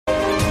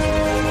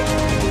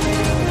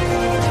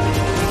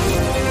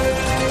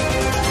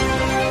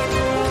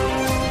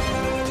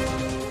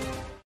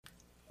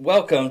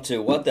Welcome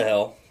to What the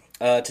Hell.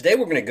 Today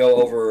we're going to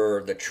go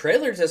over the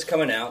trailers that's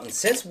coming out, and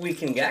since we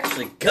can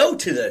actually go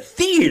to the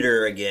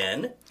theater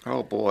again,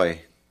 Oh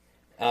boy.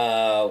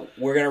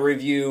 we're going to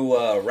review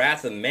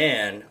Wrath of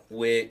Man,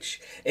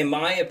 which, in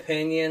my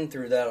opinion,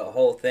 through that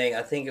whole thing,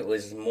 I think it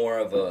was more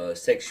of a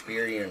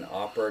Shakespearean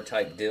opera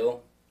type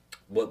deal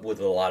with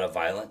a lot of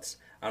violence.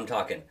 I'm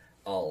talking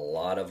a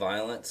lot of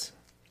violence,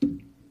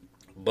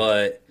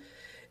 but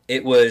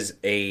it was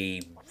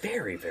a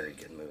very, very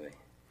good movie.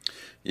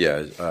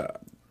 Yeah,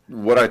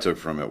 what I took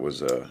from it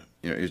was,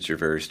 it's your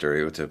very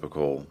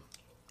stereotypical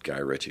Guy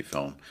Ritchie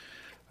film.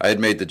 I had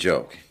made the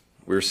joke.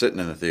 We were sitting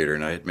in the theater,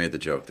 and I had made the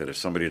joke that if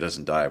somebody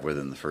doesn't die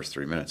within the first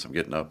 3 minutes, I'm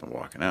getting up and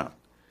walking out.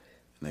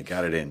 And they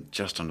got it in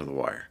just under the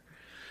wire.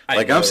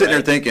 I'm sitting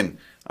there thinking,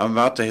 I'm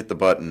about to hit the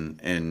button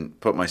and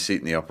put my seat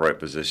in the upright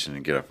position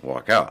and get up and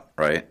walk out,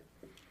 right?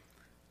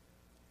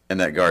 And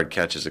that guard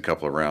catches a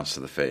couple of rounds to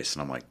the face,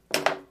 and I'm like,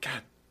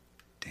 God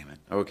damn it.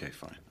 Okay,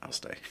 fine. I'll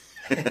stay.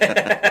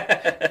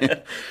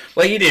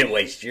 Well, you didn't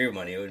waste your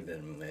money. It would have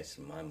been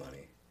wasting my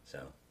money.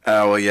 So.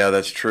 Well, yeah,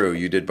 that's true.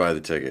 You did buy the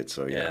ticket,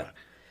 so yeah.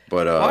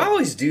 But well, I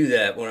always do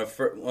that when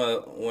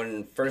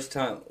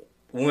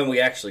when we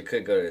actually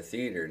could go to the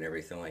theater and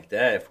everything like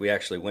that. If we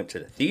actually went to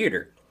the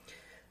theater,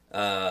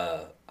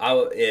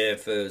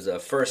 if it was a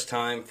first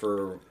time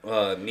for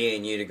me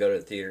and you to go to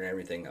the theater and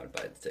everything, I would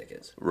buy the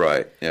tickets.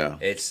 Right. Yeah.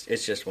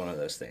 It's just one of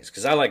those things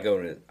because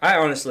I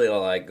honestly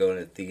like going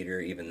to the theater,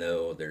 even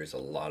though there's a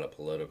lot of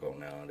political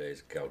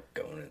nowadays.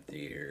 Going to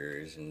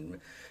theaters and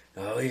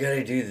you got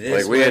to do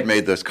this. Like we had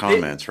made those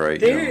comments, right?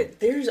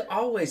 There's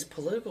always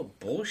political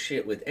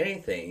bullshit with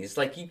anything. It's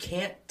like you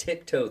can't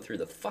tiptoe through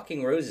the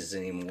fucking roses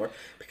anymore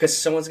because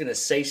someone's gonna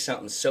say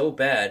something so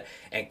bad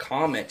and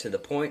comment to the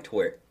point to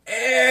where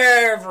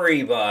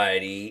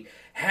everybody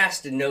has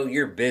to know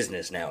your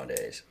business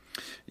nowadays.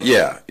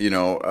 Yeah,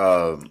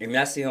 and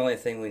that's the only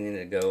thing we need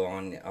to go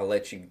on. I'll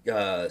let you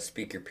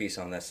speak your piece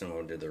on this, and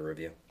we'll do the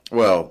review.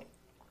 Well,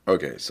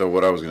 okay. So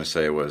what I was going to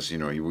say was,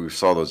 we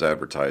saw those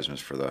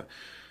advertisements for the,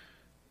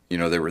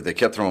 they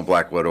kept throwing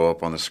Black Widow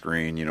up on the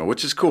screen,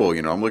 which is cool.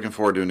 I'm looking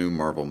forward to a new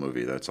Marvel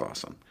movie. That's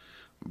awesome.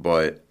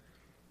 But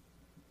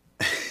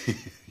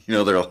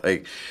they're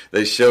like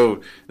they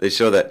show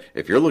that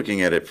if you're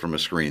looking at it from a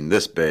screen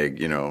this big,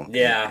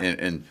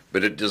 yeah,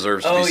 but it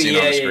deserves to be seen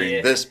on a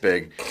screen this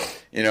big,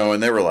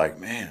 and they were like,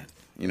 man,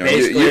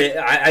 basically,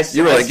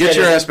 you were like, get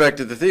your ass back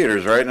to the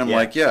theaters, right? And I'm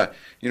like, yeah,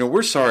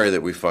 we're sorry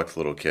that we fucked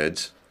little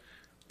kids,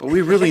 but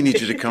we really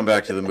need you to come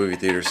back to the movie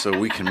theater so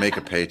we can make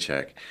a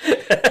paycheck.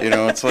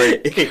 It's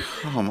like,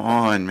 come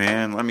on,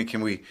 man.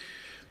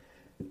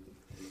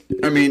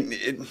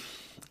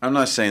 I'm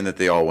not saying that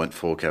they all went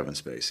full Kevin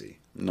Spacey.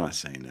 I'm not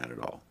saying that at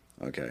all.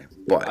 Okay,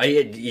 but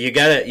you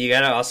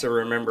gotta also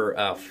remember.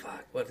 Oh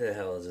fuck! What the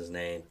hell is his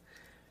name?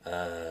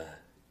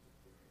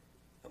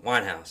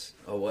 Winehouse.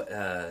 Oh, what?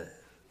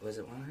 Was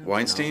it Winehouse?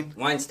 Weinstein?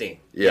 No. Weinstein.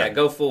 Yeah,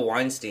 go full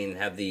Weinstein.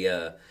 Have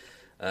the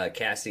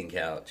casting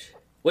couch,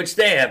 which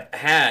they have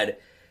had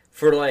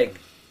for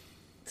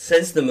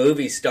since the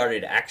movie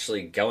started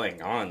actually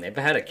going on. They've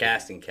had a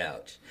casting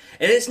couch,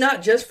 and it's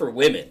not just for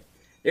women.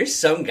 There's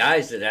some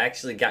guys that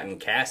actually gotten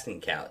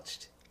casting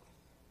couched.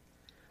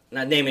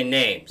 Not naming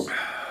names.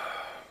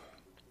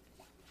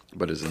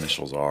 But his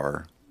initials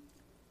are?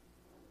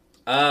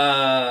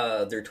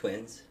 They're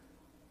twins.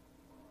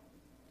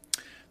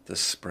 The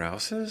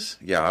Sprouses?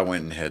 Yeah, I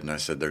went ahead and I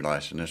said their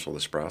last initial, the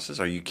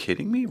Sprouses. Are you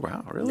kidding me?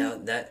 Wow, really?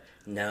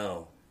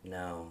 No.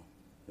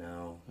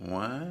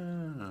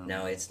 Wow.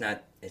 No, it's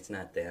not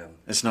them.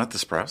 It's not the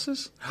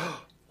Sprouses?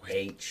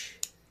 H.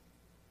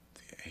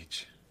 The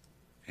H?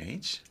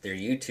 H? They're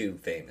YouTube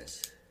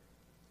famous.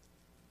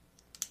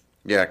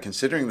 Yeah,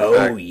 considering the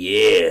fact... Oh,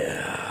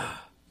 yeah.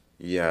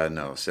 Yeah,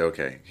 no. So,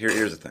 okay.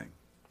 Here's the thing.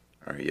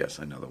 All right, yes,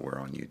 I know that we're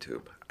on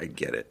YouTube. I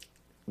get it.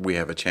 We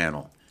have a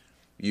channel.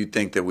 You'd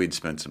think that we'd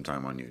spend some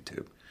time on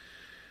YouTube.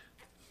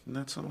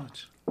 Not so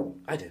much.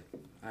 I do.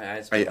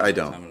 I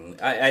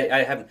don't.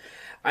 I haven't...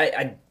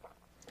 I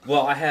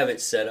have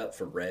it set up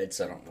for red,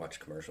 so I don't watch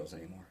commercials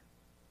anymore.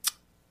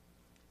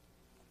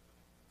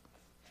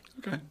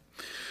 Okay.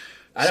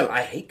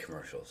 I hate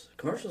commercials.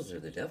 Commercials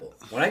are the devil.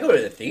 When I go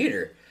to the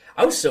theater...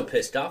 I was so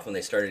pissed off when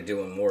they started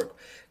doing more,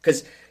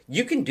 because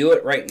you can do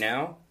it right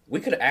now. We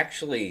could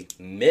actually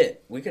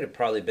we could have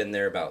probably been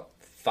there about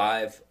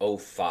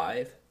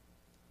 5:05,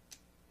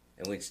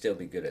 and we'd still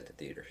be good at the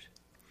theaters.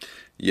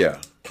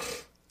 Yeah,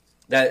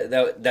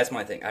 that's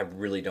my thing. I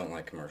really don't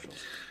like commercials.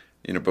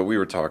 But we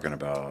were talking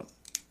about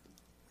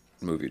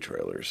movie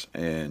trailers,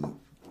 and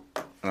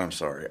I'm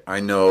sorry. I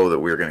know that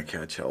we're going to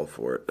catch hell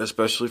for it,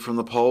 especially from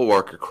the Paul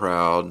Walker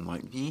crowd. I'm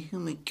like, oh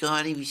my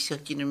God, he was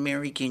such an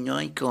American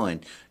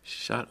icon.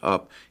 Shut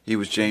up. He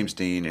was James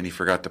Dean, and he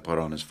forgot to put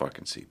on his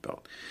fucking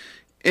seatbelt.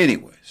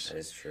 Anyways. That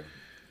is true.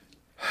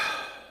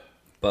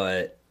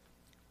 But.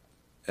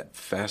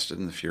 Fast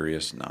and the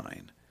Furious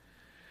 9.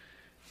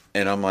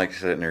 And I'm like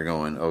sitting there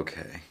going,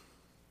 okay.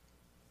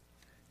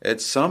 At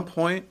some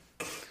point,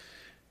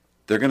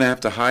 they're going to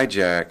have to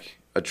hijack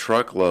a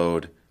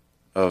truckload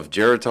of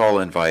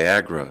Geritol and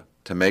Viagra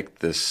to make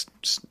this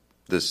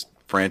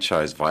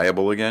franchise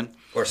viable again.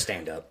 Or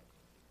stand up.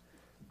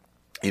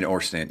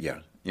 Or stand, yeah.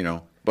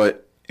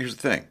 But here's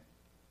the thing.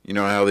 You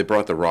know how they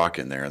brought The Rock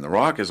in there, and The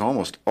Rock is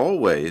almost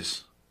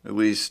always, at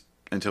least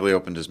until he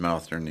opened his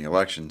mouth during the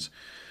elections,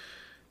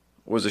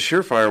 was a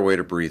surefire way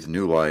to breathe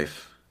new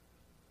life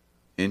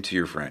into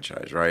your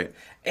franchise, right?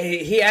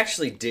 He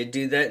actually did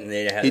do that, and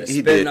they had a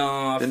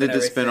spin-off. Then they did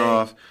the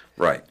spin-off,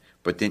 right.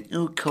 But then,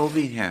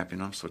 COVID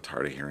happened. I'm so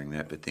tired of hearing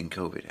that, but then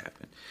COVID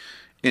happened.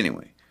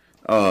 Anyway,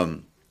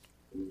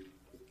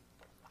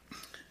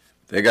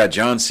 they got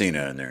John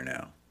Cena in there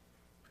now.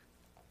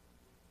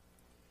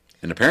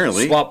 And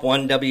apparently... Swap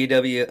one I'll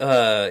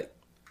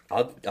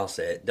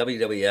say it,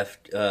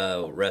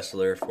 WWF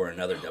wrestler for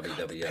another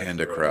WWF.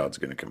 Panda crowd's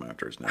going to come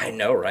after us now. I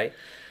know, right?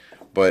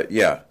 But,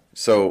 yeah,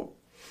 so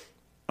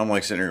I'm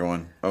like sitting here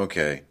going,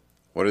 okay,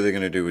 what are they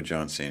going to do with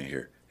John Cena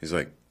here? He's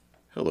like,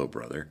 hello,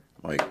 brother.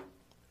 I'm like,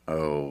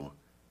 oh,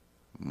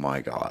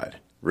 my God.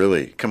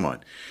 Really? Come on.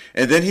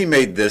 And then he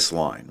made this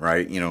line,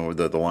 right?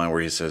 The line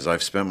where he says,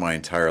 I've spent my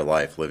entire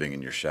life living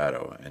in your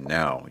shadow, and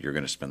now you're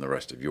going to spend the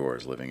rest of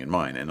yours living in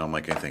mine. And I'm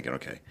thinking,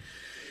 okay,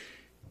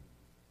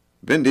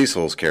 Vin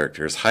Diesel's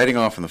character is hiding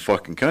off in the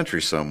fucking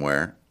country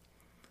somewhere,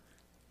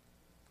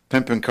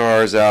 pimping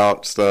cars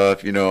out,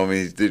 stuff,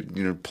 he's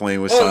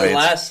playing with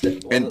science.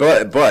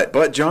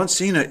 But John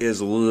Cena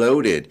is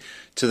loaded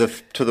to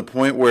the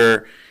point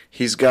where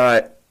he's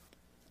got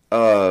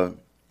an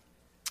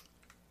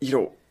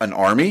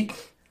army?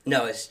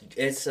 No, it's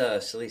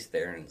Charlize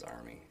Theron's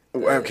army.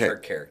 Okay. Her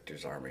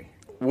character's army.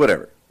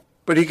 Whatever.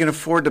 But he can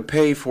afford to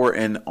pay for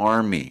an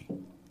army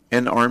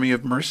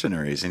of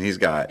mercenaries, and he's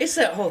got... It's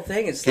that whole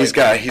thing. He's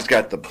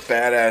got the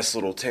badass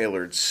little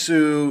tailored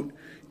suit.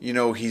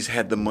 He's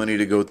had the money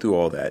to go through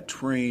all that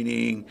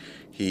training.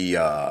 He,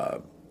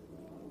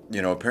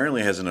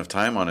 apparently has enough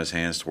time on his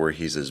hands to where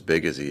he's as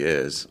big as he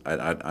is.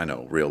 I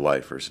know, real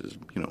life versus,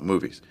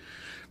 movies.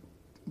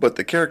 But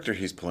the character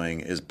he's playing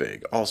is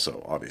big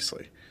also,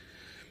 obviously.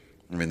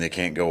 I mean, they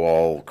can't go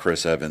all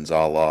Chris Evans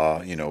a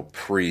la,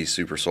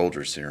 pre-Super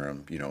Soldier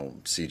Serum,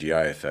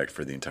 CGI effect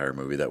for the entire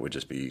movie. That would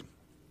just be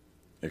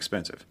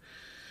expensive.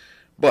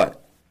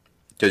 But,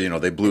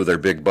 because, they blew their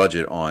big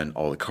budget on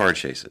all the car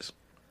chases.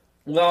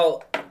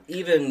 Well,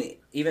 even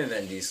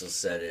Vin Diesel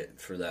said it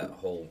for that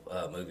whole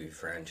movie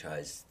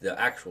franchise. The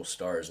actual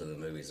stars of the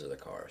movies are the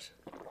cars.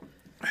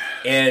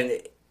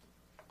 And...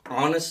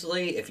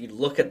 honestly, if you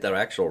look at the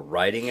actual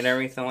writing and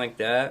everything like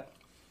that,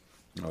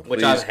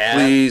 which I've had...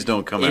 Please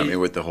don't come at me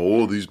with the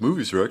whole, these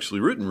movies are actually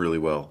written really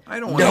well. I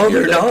don't want to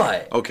hear that. No, they're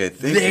not. Okay,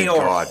 thank you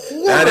God.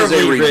 That is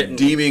a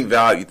redeeming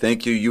value.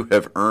 Thank you. You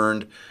have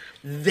earned...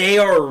 They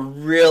are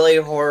really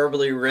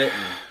horribly written.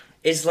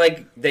 It's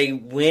like they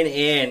went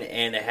in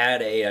and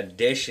had a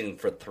audition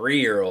for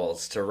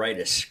 3-year-olds to write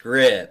a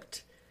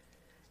script,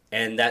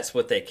 and that's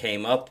what they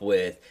came up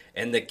with.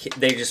 And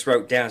they just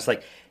wrote down, it's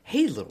like...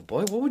 Hey, little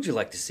boy, what would you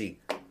like to see?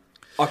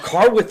 A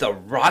car with a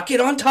rocket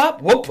on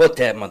top? We'll put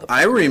that motherfucker.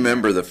 I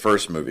remember the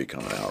first movie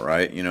coming out,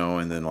 right?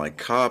 And then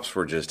cops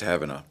were just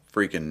having a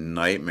freaking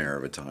nightmare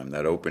of a time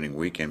that opening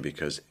weekend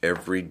because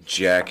every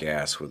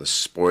jackass with a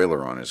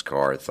spoiler on his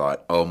car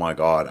thought, oh my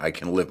God, I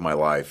can live my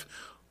life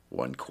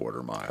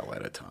 1/4 mile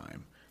at a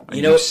time. Are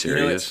you serious? You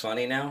know what's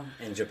funny now?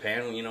 In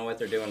Japan, you know what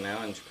they're doing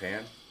now in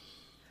Japan?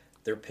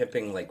 They're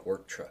pimping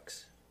work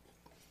trucks.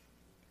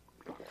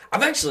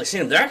 I've actually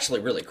seen them. They're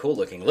actually really cool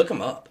looking. Look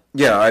them up.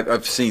 Yeah,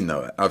 I've seen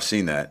that.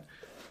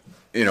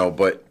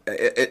 But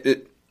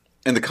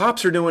and the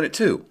cops are doing it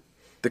too.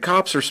 The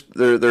cops are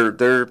they're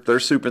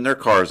souping their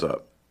cars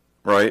up,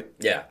 right?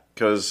 Yeah.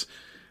 Because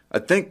I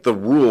think the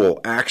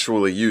rule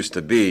actually used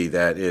to be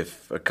that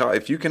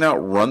if you can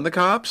outrun the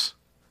cops,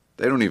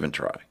 they don't even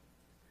try.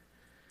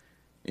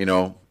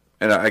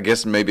 And I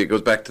guess maybe it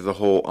goes back to the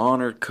whole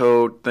honor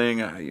code thing.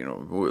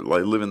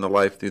 Like living the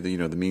life through the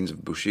the means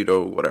of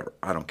Bushido, whatever.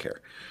 I don't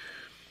care.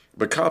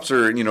 But cops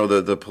are,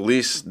 the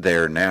police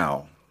there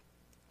now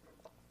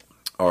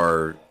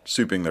are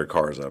souping their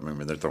cars up. I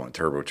mean, they're throwing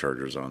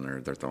turbochargers on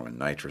there. They're throwing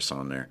nitrous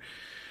on there.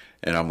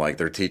 And I'm like,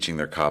 they're teaching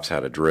their cops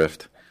how to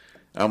drift.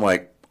 I'm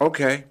like,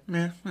 okay,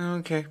 yeah,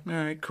 okay, all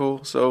right,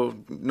 cool. So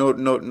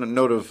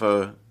note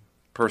of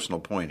personal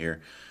point here.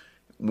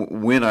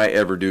 When I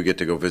ever do get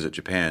to go visit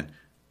Japan,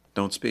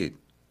 don't speed.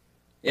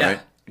 Yeah. Right?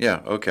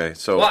 Yeah, okay.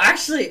 So well,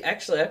 actually, I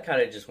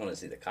kind of just want to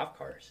see the cop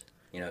cars,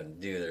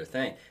 do their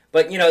thing.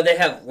 But, they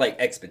have,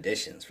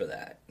 expeditions for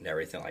that and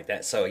everything like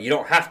that. So you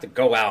don't have to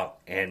go out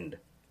and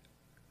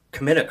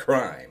commit a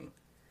crime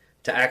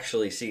to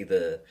actually see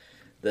the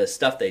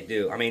stuff they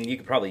do. I mean, you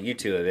could probably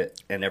YouTube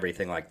it and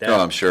everything like that. Oh,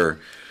 I'm sure.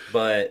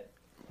 But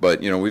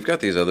we've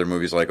got these other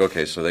movies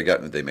okay, so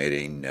they made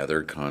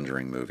another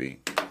Conjuring movie.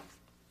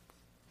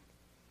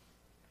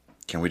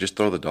 Can we just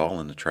throw the doll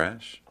in the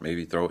trash?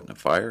 Maybe throw it in a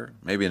fire?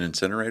 Maybe an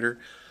incinerator?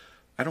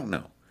 I don't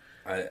know.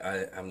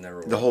 I've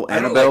never... The whole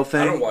Annabelle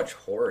thing? I don't watch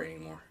horror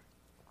anymore.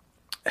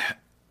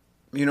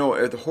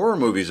 The horror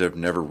movies have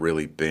never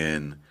really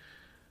been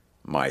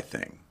my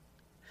thing.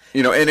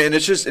 And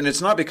it's just, and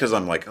it's not because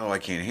I'm like, oh, I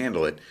can't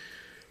handle it.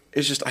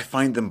 It's just I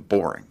find them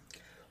boring.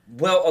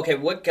 Well, okay,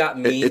 what got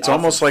me? It's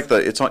almost like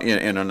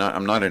and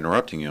I'm not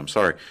interrupting you. I'm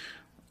sorry.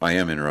 I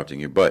am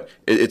interrupting you, but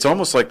it's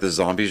almost like the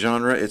zombie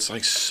genre. It's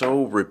like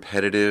so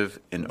repetitive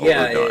and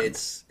overdone.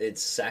 It's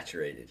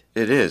saturated.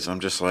 It is. I'm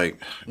just like,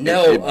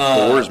 no, it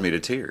bores me to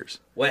tears.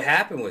 What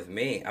happened with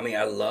me? I mean,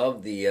 I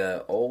love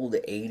the old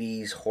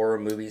 '80s horror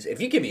movies.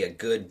 If you give me a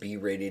good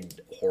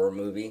B-rated horror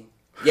movie,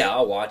 yeah,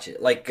 I'll watch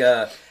it. Like,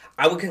 I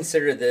would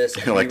consider this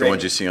like the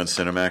ones you see on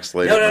Cinemax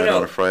late at night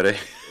on a Friday.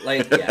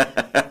 Like, yeah.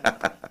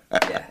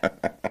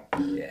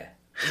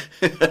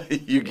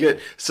 You get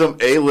some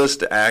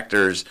A-list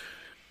actors.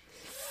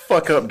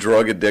 Fuck up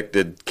drug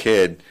addicted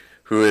kid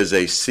who is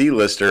a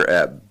C-lister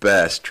at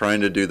best, trying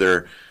to do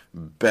their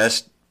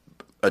best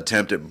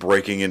attempt at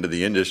breaking into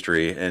the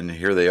industry, and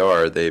here they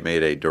are. They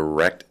made a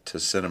direct to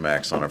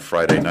Cinemax on a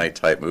Friday night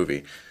type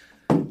movie,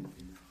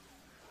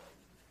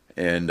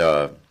 and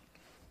I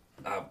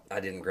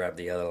didn't grab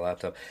the other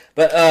laptop,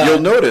 but you'll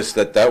notice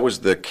that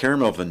was the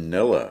caramel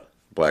vanilla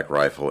Black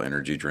Rifle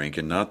energy drink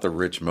and not the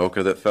rich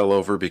mocha that fell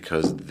over,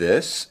 because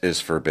this is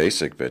for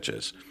basic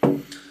bitches.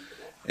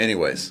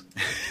 Anyways.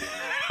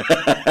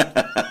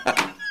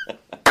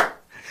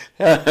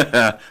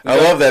 I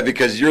love that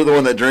because you're the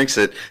one that drinks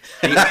it.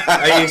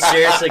 Are you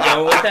seriously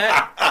going with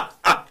that?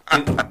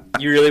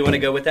 You really want to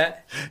go with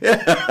that?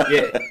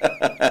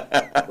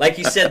 Yeah. Like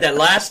you said that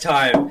last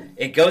time,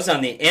 it goes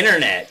on the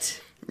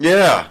internet.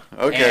 Yeah,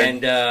 okay.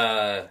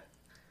 And,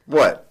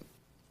 what?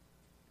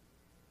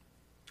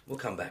 We'll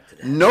come back to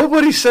that.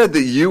 Nobody said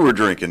that you were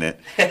drinking it.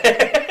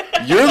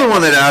 You're the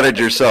one that outed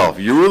yourself.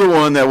 You were the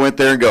one that went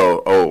there and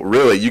go, oh,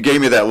 really? You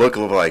gave me that look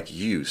of like,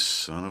 you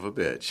son of a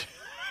bitch.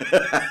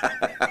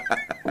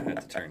 I have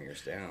to turn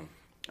yours down.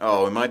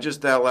 Oh, am I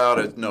just that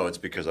loud? No, it's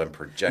because I'm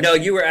projecting. No,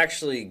 you were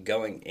actually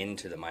going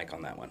into the mic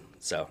on that one.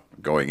 So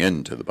going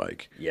into the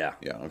bike. Yeah.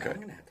 Yeah, okay. I'm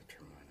going to have to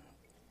turn mine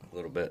up a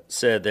little bit.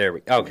 So there we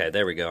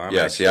go.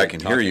 Yeah, see, I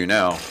can hear you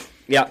now.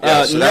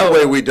 Yeah, so that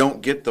way we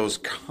don't get those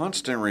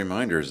constant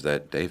reminders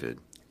that David,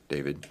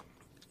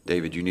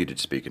 you needed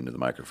to speak into the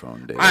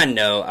microphone, David. I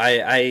know.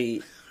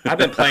 I've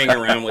been playing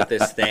around with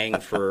this thing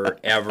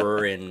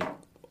forever, and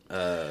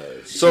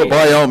so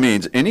by all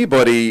means,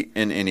 anybody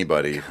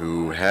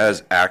who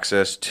has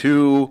access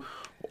to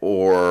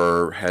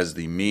or has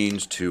the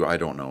means to, I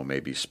don't know,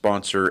 maybe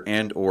sponsor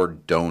and or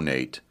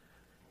donate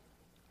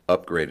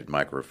upgraded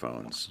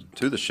microphones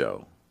to the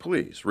show,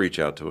 please reach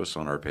out to us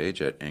on our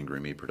page at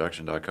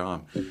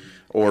angrymeatproduction.com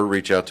or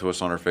reach out to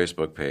us on our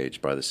Facebook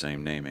page by the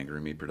same name,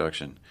 Angry Meat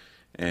Production,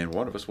 and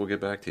one of us will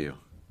get back to you.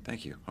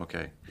 Thank you.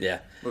 Okay. Yeah.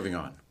 Moving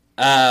on.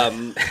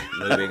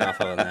 Moving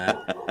off on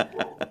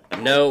that.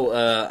 No,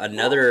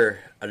 another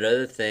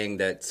thing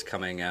that's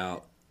coming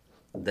out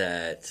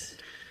that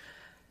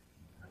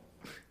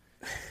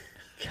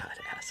God,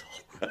 asshole.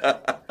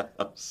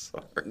 I'm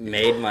sorry.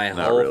 Made my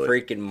Not whole really.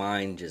 freaking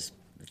mind just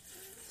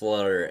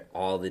flutter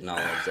all the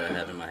knowledge that I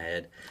have in my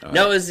head.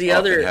 No, it was the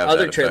other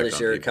trailers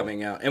that are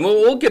coming out. And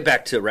we'll get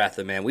back to Wrath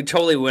of Man. We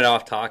totally went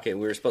off talking.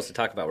 We were supposed to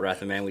talk about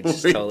Wrath of Man. We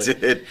totally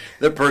did.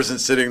 The person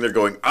sitting there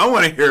going, I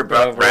want to hear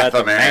about Wrath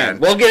of Man.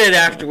 We'll get it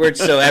afterwards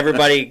so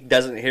everybody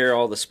doesn't hear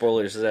all the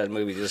spoilers that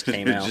movie just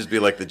came out. Just be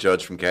like the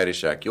judge from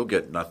Caddyshack. You'll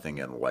get nothing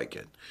and like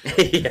it.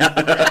 Yeah.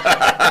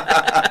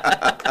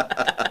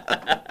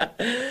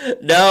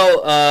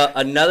 No,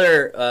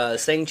 another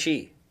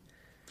Shang-Chi.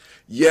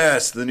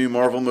 Yes, the new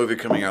Marvel movie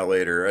coming out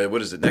later.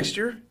 What is it, next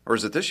year? Or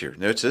is it this year?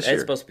 No, it's this year.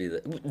 It's supposed to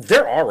be.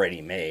 They're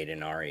already made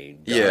and already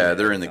done. Yeah,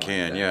 they're in the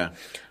can, yeah.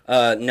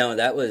 No,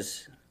 that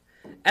was...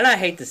 And I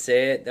hate to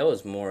say it, that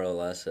was more or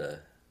less a...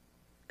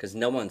 Because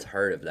no one's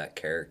heard of that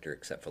character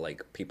except for,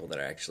 like, people that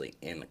are actually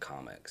in the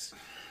comics.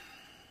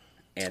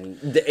 And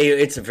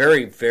it's a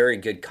very, very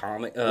good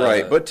comic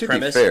right, but to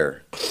premise.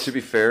 be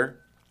fair,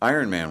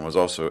 Iron Man is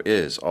also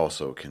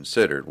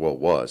considered,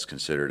 was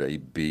considered a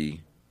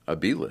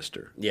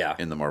B-lister Yeah.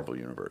 in the Marvel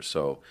Universe.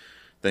 So,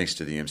 thanks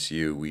to the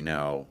MCU, we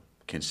now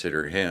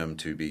consider him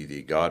to be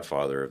the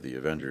godfather of the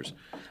Avengers.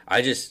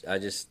 I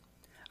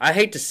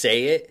hate to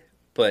say it,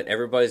 but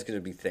everybody's going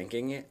to be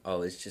thinking it.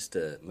 Oh, it's just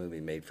a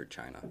movie made for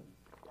China.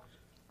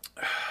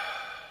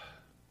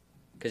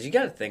 Because you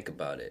got to think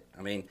about it.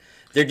 I mean,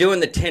 they're doing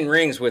the 10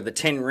 Rings where the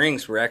 10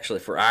 Rings were actually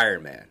for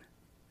Iron Man.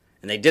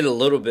 And they did a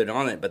little bit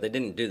on it, but they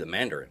didn't do the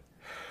Mandarin.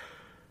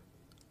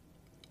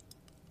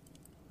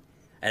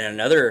 And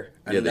another...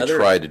 They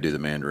tried to do the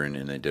Mandarin,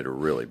 and they did a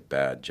really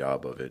bad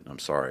job of it. I'm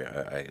sorry.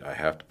 I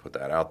have to put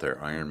that out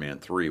there. Iron Man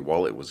 3,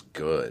 while it was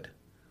good,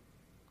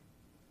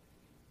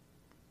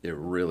 it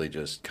really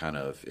just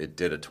it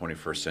did a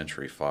 21st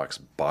Century Fox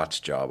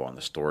botch job on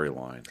the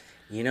storyline.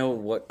 You know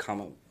what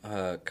comic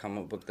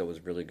book that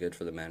was really good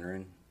for the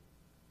Mandarin?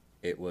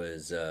 It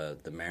was the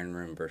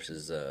Mandarin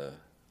versus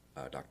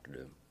Doctor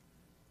Doom.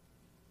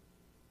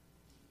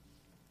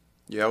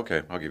 Yeah,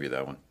 okay. I'll give you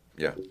that one.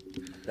 Yeah.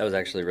 That was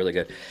actually really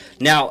good.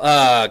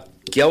 Now,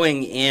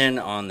 going in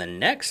on the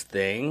next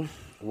thing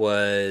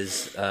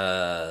was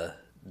the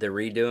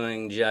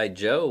redoing G.I.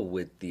 Joe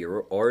with the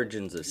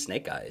origins of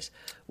Snake Eyes,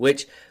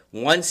 which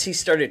once he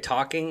started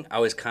talking, I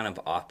was kind of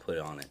off-put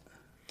on it.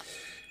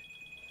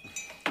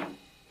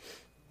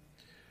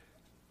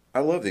 I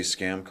love these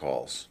scam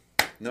calls.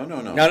 No. No.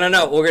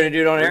 We're gonna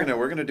do it on air.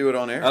 We're gonna do it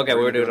on air. Okay,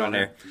 we're gonna do it on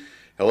air.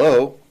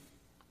 Hello.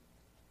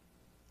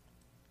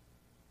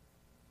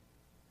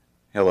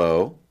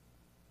 Hello.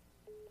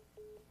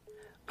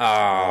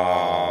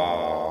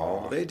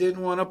 Oh, They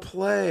didn't want to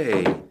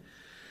play.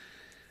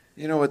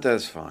 You know what?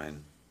 That's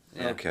fine.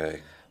 Yeah.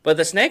 Okay. but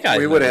the Snake Eyes.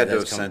 We would have had to movie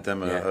have that's sent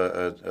them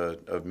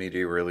yeah. a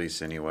media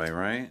release anyway,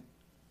 right?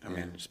 I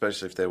mean,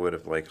 especially if they would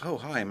have like, oh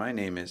hi, my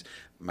name is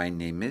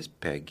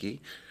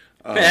Peggy.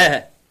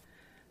 I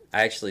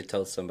actually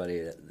told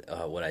somebody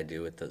that, what I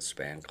do with the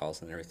spam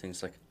calls and everything.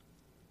 It's like,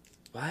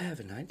 why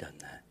haven't I done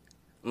that?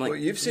 I'm like, Well,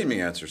 you've seen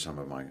me answer some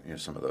of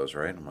some of those,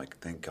 right? I'm like,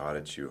 thank God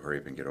it's you. Hurry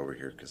up and get over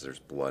here because there's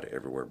blood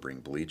everywhere. Bring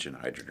bleach and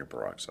hydrogen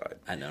peroxide.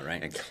 I know,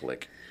 right? And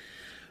click.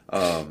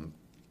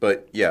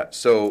 But yeah,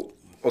 so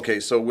okay,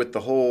 so with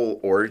the whole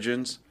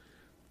Origins,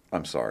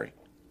 I'm sorry,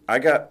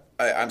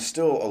 I'm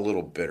still a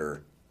little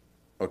bitter.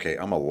 Okay,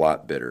 I'm a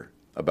lot bitter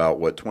about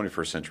what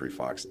 21st Century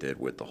Fox did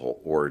with the whole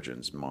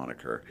Origins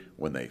moniker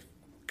when they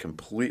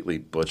completely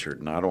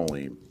butchered not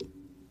only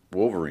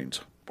Wolverine's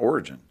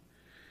origin,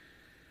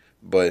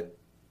 but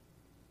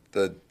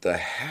the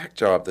hack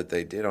job that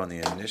they did on the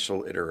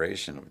initial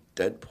iteration of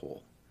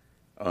Deadpool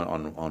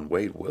on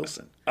Wade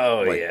Wilson.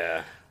 Oh, Like,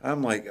 yeah.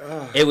 I'm like,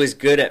 oh. It was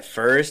good at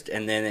first,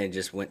 and then it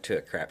just went to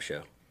a crap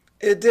show.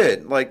 It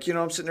did. Like,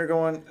 I'm sitting there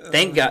going,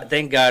 Thank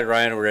God,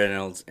 Ryan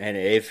Reynolds. And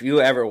if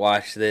you ever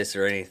watch this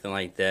or anything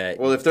like that,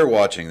 Well, if they're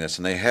watching this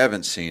and they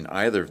haven't seen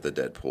either of the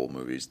Deadpool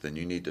movies, then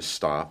you need to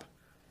stop,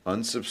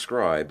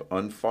 unsubscribe,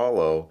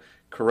 unfollow,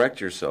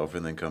 correct yourself,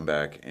 and then come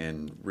back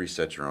and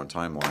reset your own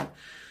timeline.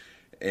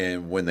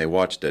 And when they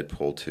watch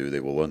Deadpool 2, they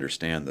will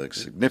understand the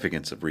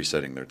significance of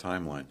resetting their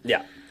timeline.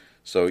 yeah.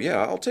 So, yeah,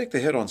 I'll take the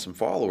hit on some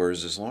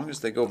followers as long as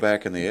they go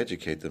back and they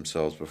educate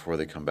themselves before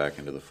they come back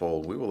into the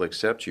fold. We will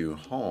accept you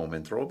home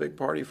and throw a big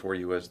party for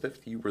you as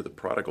if you were the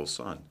prodigal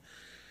son.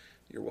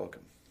 You're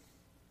welcome.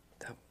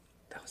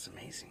 That was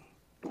amazing.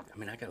 I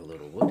mean, I got a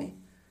little Woody.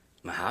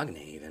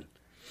 Mahogany, even.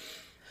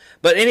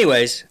 But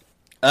anyways,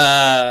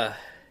 Don't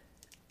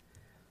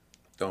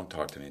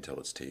talk to me until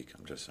it's teak.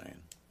 I'm just saying.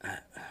 all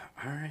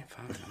right,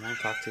 fine. I'm going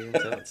to talk to you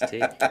until it's tea.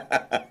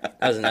 That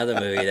was another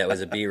movie that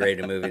was a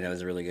B-rated movie that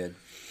was really good.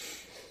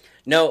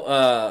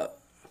 No,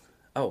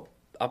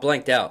 I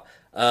blanked out.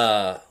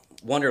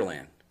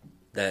 Wonderland,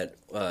 that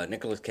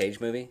Nicolas Cage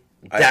movie.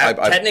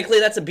 Technically,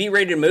 that's a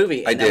B-rated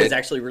movie, and that was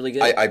actually really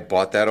good. I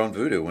bought that on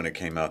Vudu when it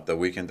came out, the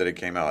weekend that it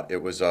came out.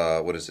 It was,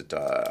 what is it?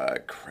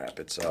 Crap,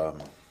 it's,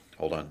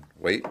 hold on.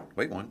 Wait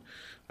one.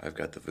 I've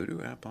got the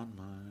Vudu app on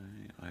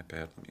my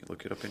iPad. Let me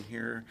look it up in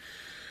here.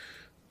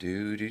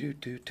 Do.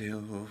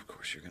 Of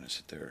course you're going to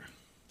sit there.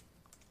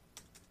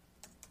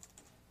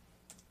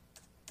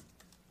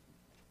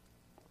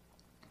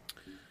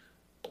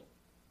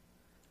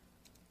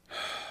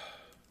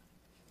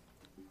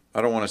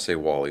 I don't want to say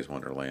Wally's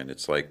Wonderland.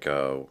 It's like,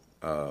 I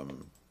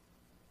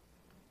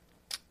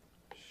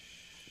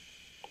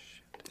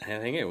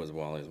think it was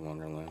Wally's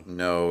Wonderland.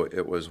 no,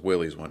 it was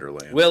Willy's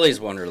Wonderland. Willy's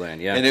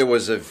Wonderland, yeah. And it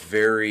was a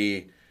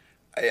very,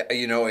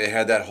 it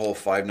had that whole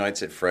Five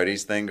Nights at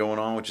Freddy's thing going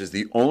on, which is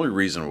the only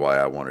reason why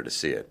I wanted to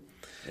see it.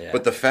 Yeah.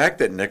 But the fact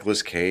that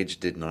Nicolas Cage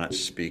did not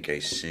speak a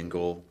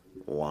single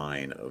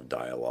line of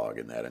dialogue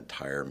in that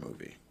entire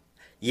movie.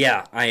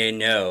 Yeah, I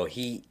know.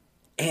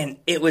 And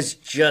it was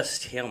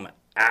just him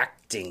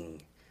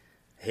acting,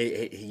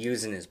 he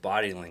using his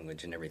body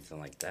language and everything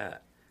like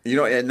that.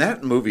 And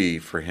that movie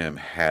for him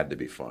had to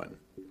be fun.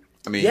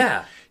 I mean,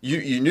 yeah.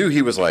 You knew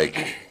he was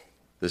like,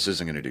 this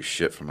isn't going to do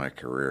shit for my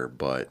career,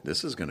 but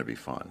this is going to be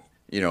fun.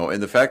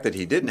 And the fact that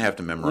he didn't have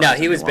to memorize. No,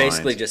 he was lines,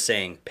 basically just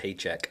saying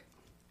paycheck.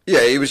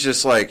 Yeah, he was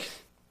just like,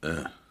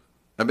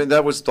 I mean,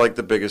 that was like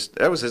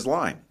that was his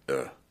line.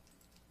 But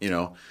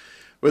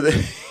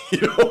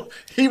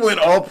he went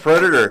all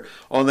Predator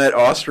on that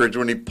ostrich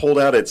when he pulled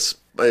out its,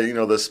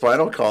 the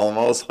spinal column.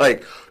 I was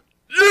like,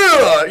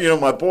 yeah,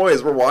 my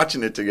boys were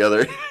watching it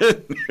together.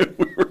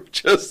 We were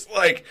just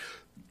like,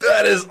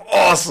 that is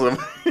awesome.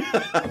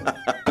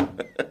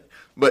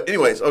 But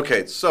anyways,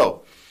 okay,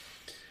 so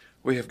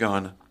we have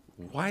gone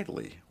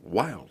wildly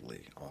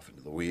off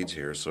into the weeds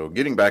here. So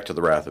getting back to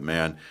the Wrath of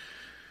Man.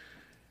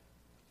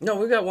 No,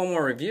 we got one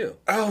more review.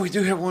 Oh, we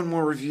do have one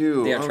more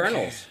review. The Eternals.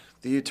 Okay.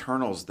 The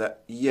Eternals.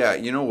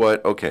 You know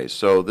what? Okay,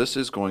 so this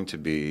is going to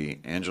be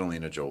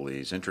Angelina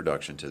Jolie's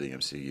introduction to the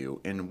MCU,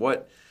 and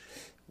what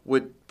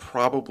would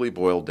probably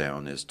boil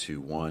down is to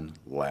one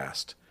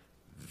last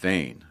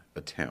vain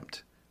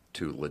attempt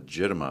to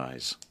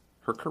legitimize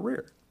her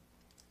career.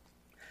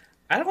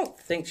 I don't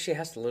think she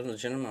has to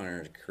legitimize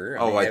her career.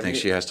 I think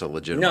she has to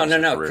legitimize her career.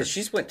 No, because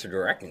she's went to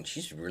directing.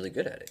 She's really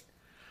good at it.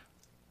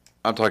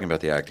 I'm talking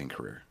about the acting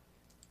career.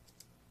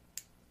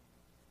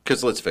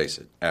 Because let's face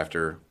it,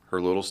 after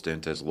her little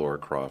stint as Lara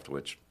Croft,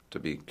 which, to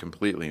be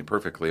completely and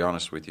perfectly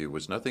honest with you,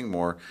 was nothing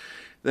more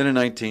than a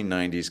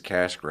 1990s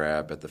cash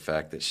grab at the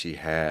fact that she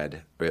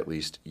had, or at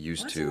least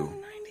used to. Was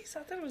it the 90s?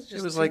 I thought it was just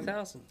It was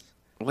 2000s.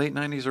 Late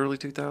 90s, early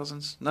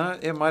 2000s? No,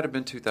 it might have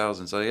been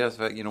 2000s. So, yes,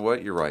 you know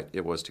what? You're right.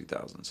 It was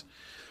 2000s.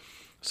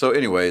 So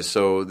anyway,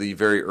 so the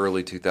very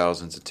early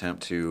 2000s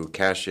attempt to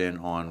cash in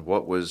on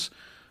what was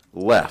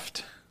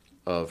left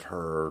of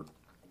her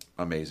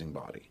amazing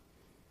body.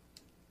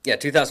 Yeah,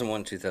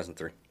 2001,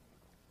 2003.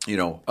 You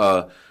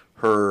know,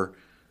 her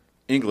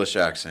English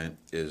accent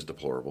is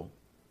deplorable.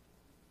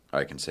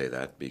 I can say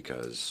that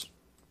because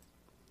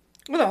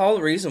Well, the whole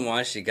reason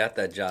why she got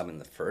that job in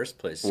the first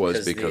place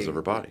was because of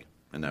her body,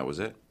 and that was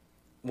it.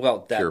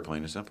 Well, that Pure,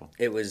 plain and simple.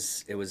 it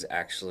was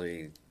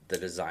actually the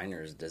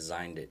designers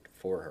designed it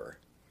for her.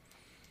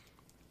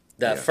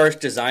 The first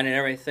design and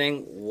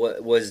everything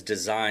was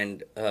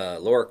designed.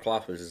 Laura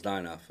Croft was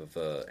designed off of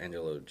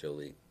Angela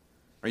Jolie.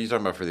 Are you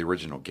talking about for the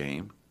original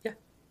game? Yeah.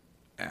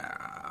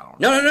 I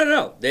don't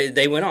No.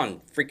 They went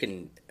on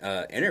freaking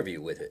interview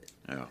with it.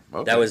 know. Yeah.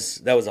 Okay. That was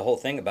the whole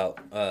thing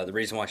about the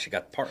reason why she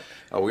got the part.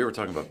 Oh, we were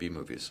talking about B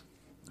movies.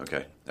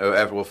 Okay.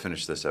 After we'll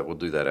finish this up. We'll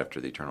do that after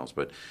the Eternals.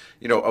 But,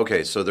 you know,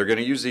 okay, so they're going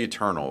to use the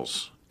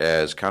Eternals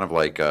as kind of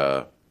like,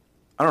 I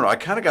don't know, I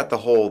kind of got the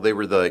whole, they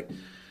were the,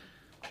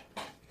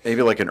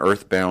 maybe like an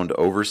Earthbound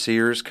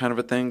Overseers kind of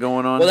a thing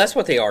going on. Well, that's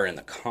what they are in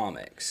the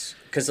comics.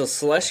 Because the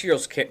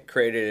Celestials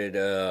created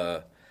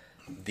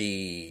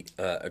the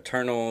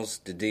Eternals,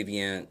 the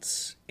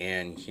Deviants,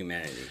 and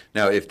humanity.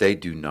 Now, if they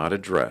do not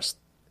address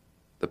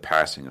the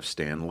passing of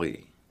Stan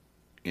Lee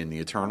in the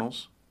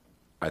Eternals,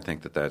 I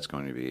think that that's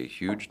going to be a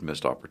huge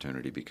missed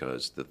opportunity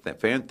because the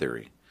fan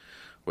theory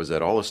was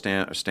that all of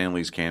Stan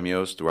Lee's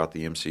cameos throughout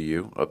the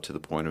MCU up to the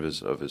point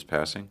of his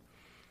passing,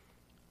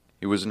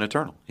 he was an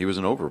Eternal. He was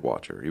an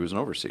Overwatcher. He was an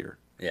Overseer.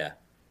 Yeah.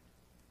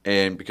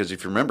 And because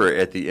if you remember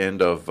at the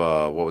end of,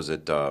 what was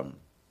it?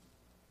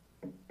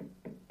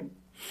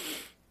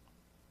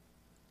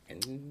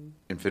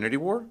 Infinity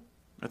War?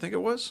 I think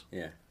it was.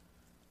 Yeah.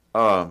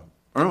 Oh,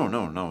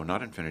 no,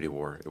 not Infinity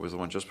War. It was the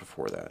one just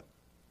before that.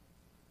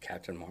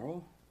 Captain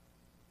Marvel?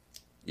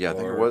 Yeah, I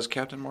think it was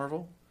Captain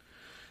Marvel.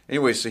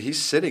 Anyway, so he's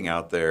sitting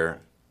out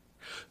there.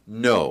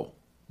 No,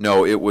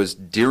 it was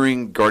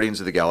during Guardians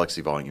of the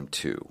Galaxy Volume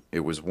 2.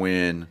 It was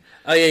when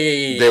Oh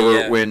yeah. they were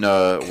yeah.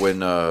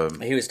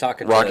 when He was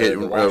talking Rocket to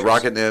the Watchers.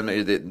 Rocket and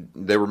them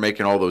they were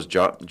making all those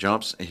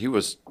jumps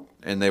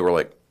and they were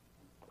like,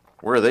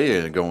 where are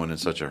they going in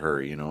such a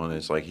hurry, you know? And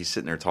it's like he's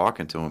sitting there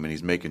talking to him and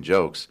he's making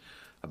jokes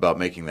about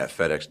making that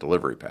FedEx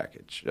delivery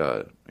package,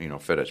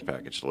 FedEx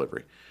package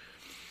delivery.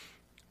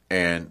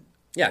 And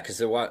Yeah,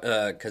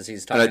 because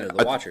he's talking to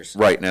the Watchers.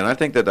 Right, and I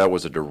think that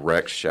was a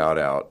direct shout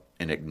out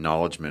and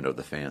acknowledgement of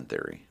the fan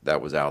theory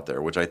that was out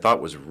there, which I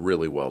thought was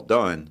really well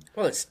done.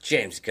 Well, it's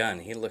James Gunn.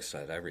 He looks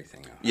at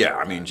everything. Yeah,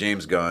 I mean,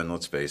 James Gunn,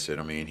 let's face it,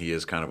 I mean, he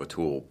is kind of a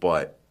tool,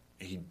 but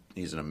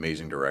he's an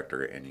amazing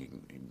director,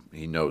 and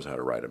he knows how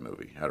to write a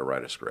movie, how to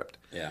write a script.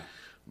 Yeah.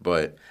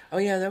 But oh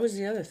yeah, that was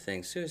the other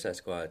thing. Suicide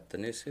Squad, the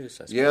new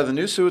Suicide Squad. Yeah, the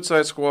new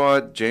Suicide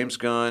Squad, James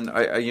Gunn.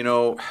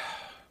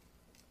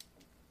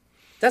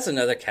 That's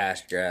another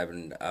cash grab,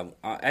 and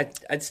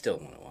I'd still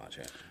want to watch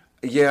it.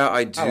 Yeah,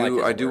 I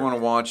do. I do want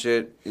to watch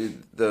it.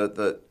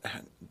 The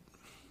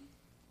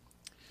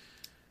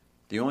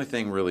only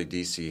thing really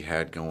DC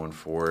had going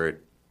for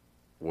it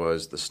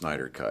was the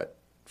Snyder Cut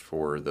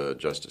for the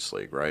Justice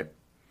League, right?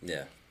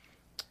 Yeah.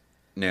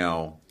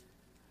 Now,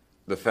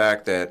 the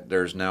fact that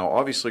there's now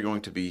obviously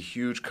going to be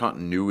huge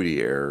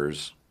continuity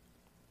errors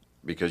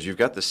because you've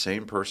got the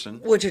same person.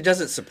 Which it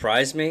doesn't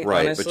surprise me,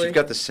 right, honestly. but you've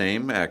got the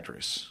same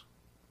actress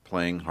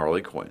playing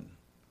Harley Quinn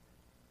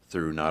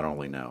through not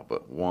only now,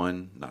 but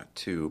one, not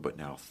two, but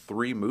now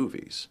 3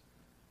 movies.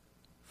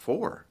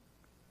 4.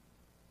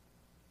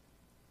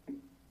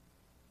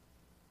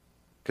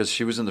 Because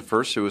she was in the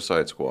first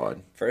Suicide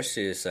Squad. First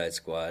Suicide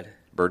Squad.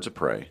 Birds of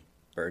Prey.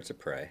 Birds of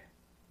Prey.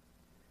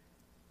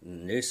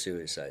 New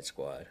Suicide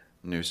Squad.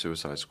 New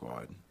Suicide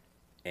Squad.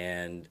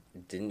 And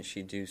didn't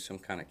she do some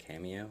kind of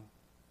cameo?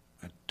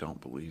 I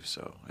don't believe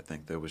so. I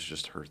think that was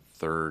just her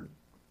third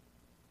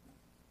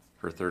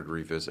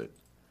revisit.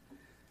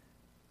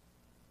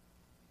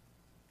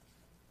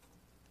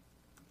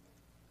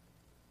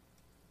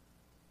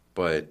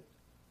 But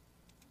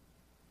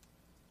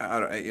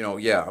I'm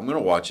going to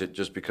watch it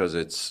just because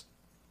it's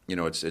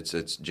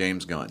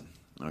James Gunn.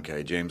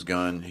 Okay, James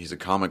Gunn, he's a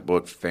comic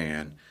book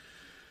fan.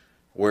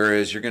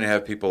 Whereas you're going to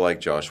have people like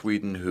Joss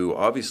Whedon, who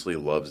obviously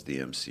loves the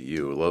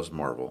MCU, loves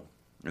Marvel.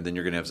 And then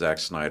you're going to have Zack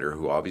Snyder,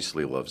 who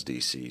obviously loves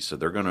DC. So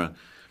they're going to,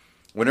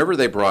 whenever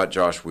they brought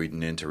Joss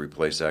Whedon in to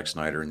replace Zack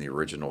Snyder in the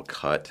original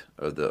cut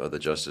of the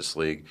Justice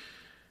League,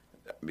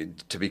 I mean,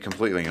 to be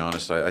completely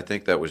honest, I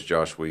think that was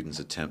Joss Whedon's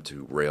attempt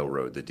to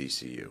railroad the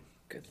DCU.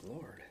 Good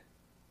Lord.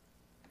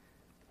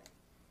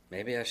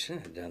 Maybe I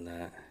shouldn't have done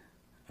that.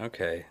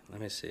 Okay,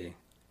 let me see.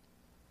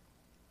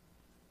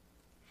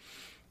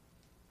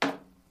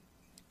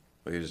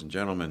 Ladies and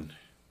gentlemen,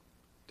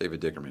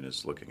 David Dickerman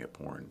is looking at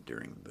porn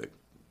during the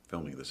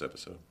filming of this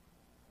episode.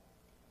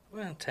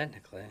 Well,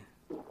 technically.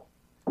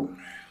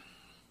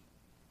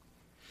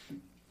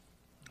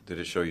 Did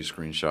it show you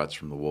screenshots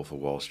from the Wolf of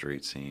Wall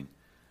Street scene?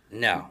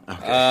 No.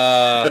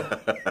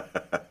 Okay.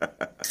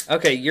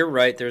 Okay, you're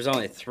right. There's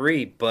only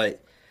 3,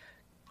 but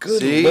good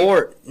See?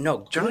 Lord.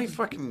 No, Johnny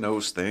fucking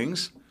knows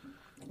things.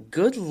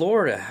 good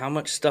lord at how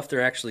much stuff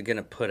they're actually going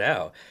to put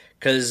out.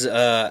 Because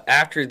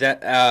after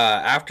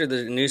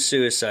the new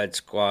Suicide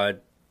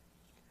Squad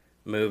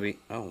movie,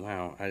 oh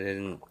wow, I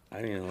didn't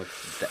even look.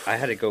 I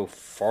had to go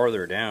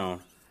farther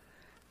down.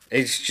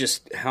 It's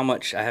just how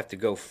much I have to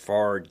go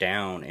far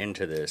down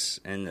into this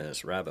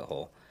rabbit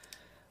hole.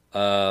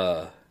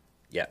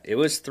 Yeah, it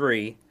was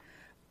 3,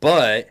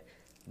 but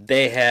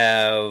they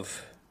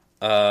have.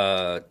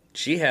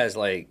 She has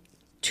like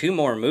 2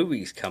 more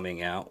movies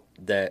coming out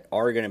that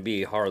are going to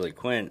be Harley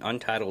Quinn,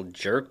 Untitled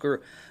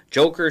Joker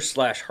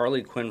 /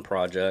 Harley Quinn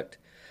Project,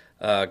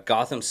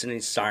 Gotham City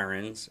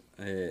Sirens.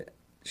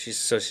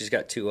 She's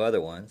got 2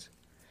 other ones.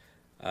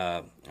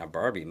 A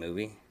Barbie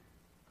movie.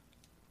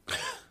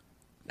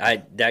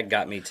 That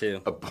got me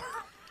too.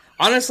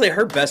 Honestly,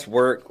 her best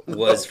work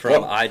was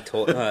from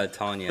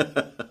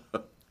Tanya.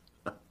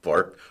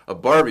 A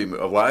Barbie,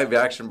 a live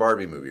action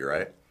Barbie movie,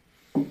 right?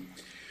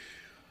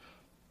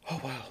 Oh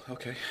wow,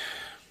 okay.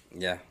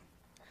 Yeah,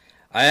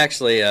 I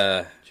actually.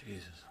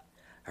 Jesus.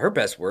 Her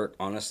best work,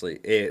 honestly,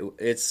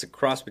 it's a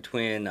cross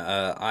between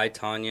I,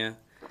 Tanya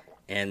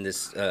and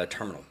this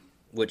Terminal,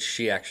 which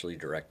she actually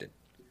directed.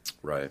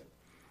 Right.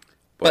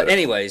 But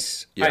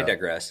anyways, yeah. I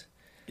digress.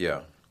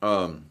 Yeah.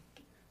 I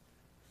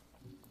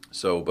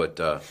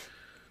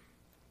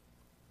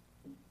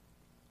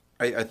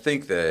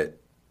think that,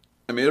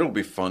 I mean, it'll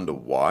be fun to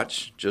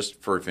watch,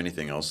 just for, if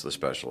anything else, the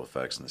special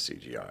effects and the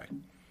CGI.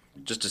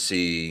 Just to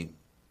see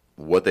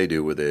what they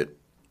do with it.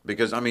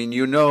 Because, I mean,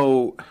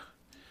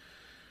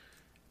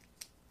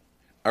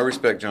 I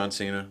respect John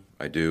Cena.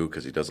 I do,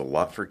 because he does a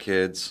lot for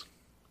kids.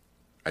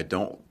 I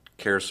don't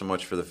care so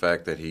much for the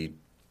fact that he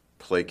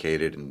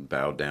placated and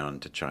bowed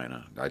down to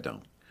China. I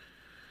don't.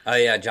 Oh,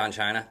 yeah, John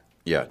China?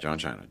 Yeah, John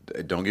China.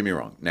 Don't get me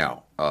wrong.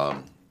 Now,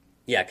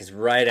 yeah, because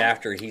right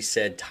after he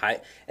said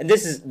and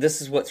this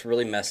is what's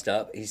really messed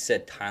up. He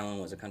said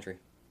Thailand was a country.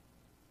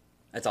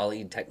 That's all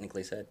he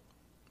technically said.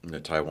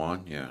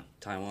 Taiwan, yeah.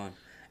 Taiwan,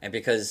 and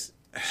because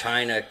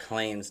China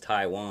claims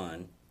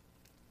Taiwan,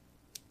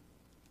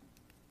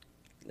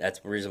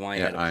 that's the reason why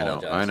he had to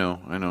apologize. I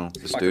know.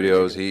 The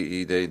studios,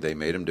 they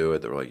made him do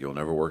it. They were like, "You'll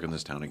never work in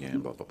this town again."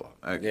 Blah blah blah.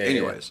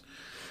 Anyways,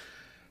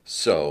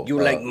 so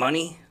you like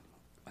money?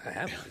 I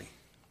have money.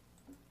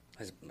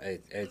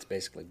 It's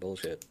basically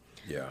bullshit.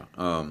 Yeah.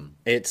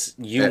 It's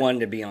you wanted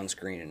to be on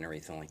screen and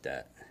everything like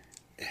that.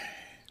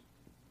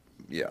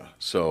 Yeah.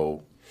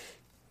 So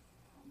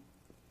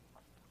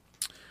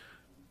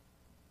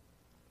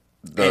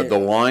the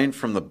line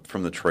from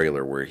the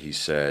trailer where he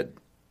said,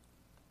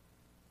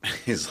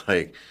 he's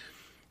like,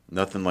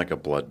 nothing like a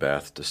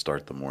bloodbath to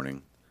start the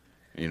morning.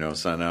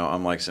 So now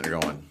I'm like sitting there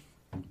going,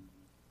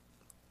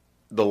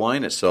 the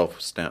line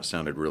itself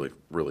sounded really,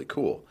 really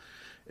cool.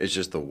 It's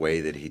just the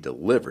way that he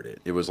delivered it.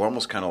 It was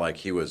almost kind of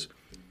like you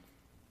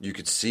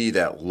could see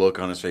that look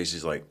on his face.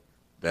 He's like,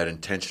 that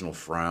intentional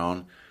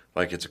frown,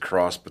 like it's a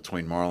cross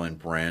between Marlon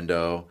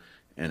Brando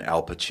and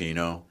Al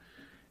Pacino.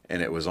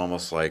 And it was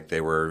almost like they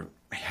were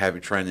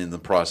trying in the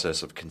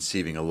process of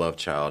conceiving a love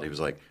child. He was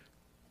like,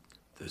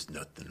 there's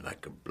nothing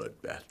like a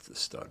bloodbath to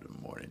start in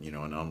the morning,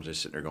 and I'm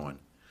just sitting there going,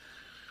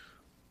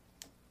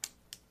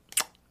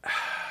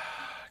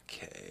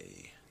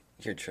 okay.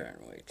 You're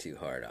trying way too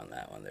hard on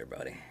that one there,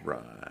 buddy.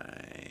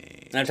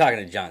 Right. And I'm talking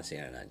to John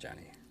Cena, not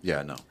Johnny.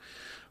 Yeah, no.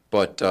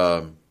 But,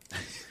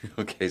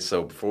 okay,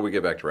 so before we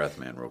get back to Wrath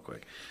Man real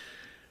quick.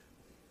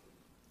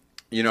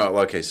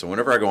 Okay, so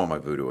whenever I go on my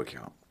Vudu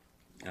account,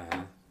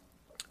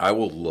 I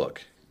will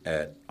look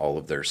at all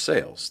of their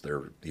sales.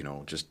 They're,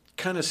 just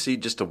kind of see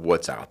just of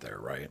what's out there,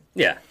 right?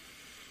 Yeah.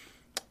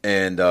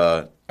 And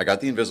I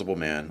got The Invisible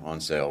Man on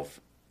sale,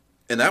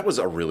 and that was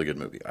a really good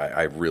movie.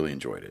 I really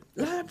enjoyed it.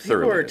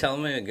 People were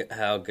telling me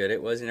how good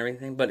it was and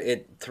everything, but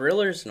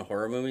thrillers and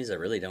horror movies I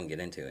really don't get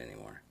into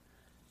anymore.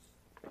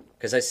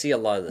 Because I see a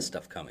lot of this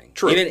stuff coming.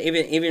 True.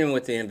 Even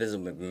with The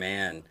Invisible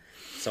Man,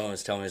 someone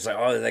was telling me, it's like,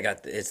 oh, they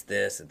got it's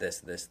this.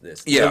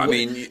 Yeah, I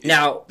mean,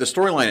 now the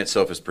storyline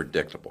itself is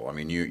predictable. I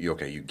mean, you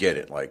get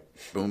it, like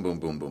boom, boom,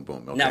 boom, boom,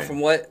 boom. Okay. Now, from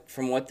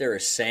what they were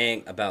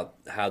saying about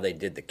how they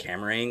did the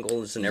camera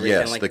angles and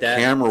everything like that,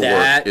 the camera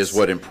work is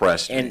what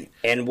impressed me.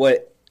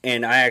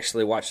 And I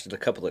actually watched a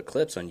couple of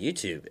clips on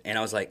YouTube, and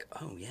I was like,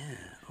 oh yeah.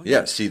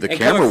 Yeah, see, the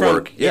camera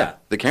work,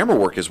 the camera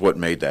work is what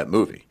made that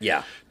movie.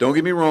 Yeah. Don't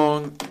get me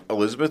wrong,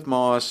 Elizabeth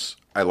Moss,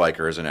 I like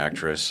her as an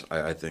actress.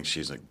 I think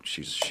she's a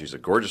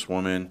gorgeous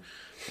woman,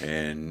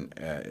 and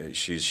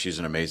she's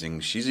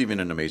even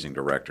an amazing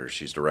director.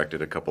 She's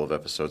directed a couple of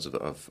episodes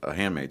of A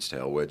Handmaid's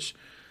Tale, which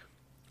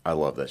I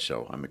love that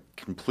show. I'm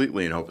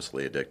completely and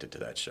hopelessly addicted to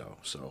that show.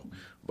 So,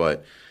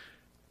 but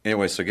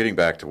anyway, so getting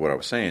back to what I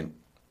was saying,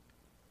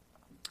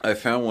 I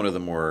found one of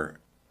the more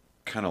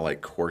kind of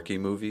like quirky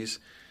movies.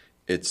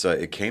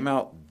 It came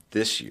out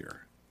this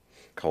year,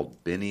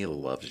 called Benny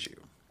Loves You.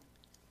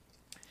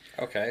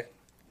 Okay.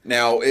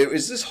 Now, it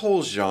was this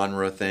whole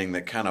genre thing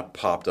that kind of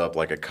popped up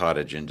like a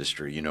cottage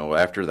industry,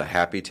 after the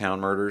Happy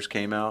Town murders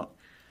came out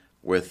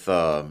with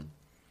what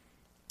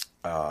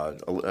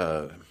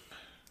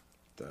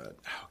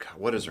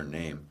is her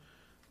name?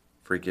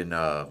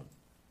 Freaking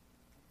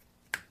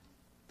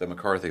the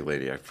McCarthy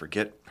lady. I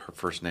forget her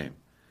first name.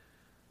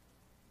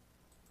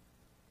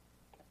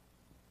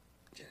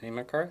 Jenny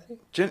McCarthy?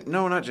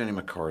 No, not Jenny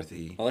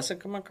McCarthy. Melissa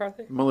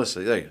McCarthy?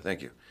 Melissa,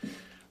 thank you.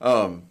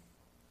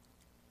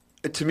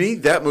 To me,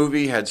 that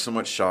movie had so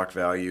much shock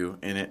value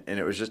in it, and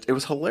it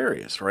was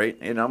hilarious, right?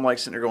 And I'm like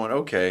sitting there going,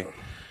 okay,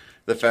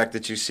 the fact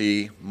that you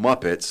see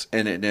Muppets,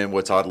 and then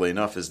what's oddly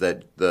enough is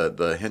that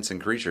the Henson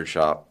Creature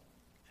Shop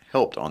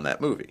helped on that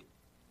movie.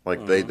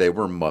 Like, they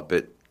were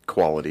Muppet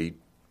quality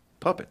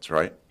puppets,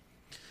 right?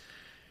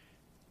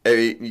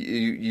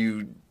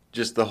 You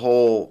just the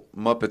whole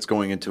Muppets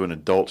going into an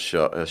adult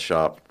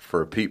shop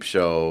for a peep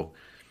show,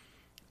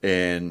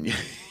 and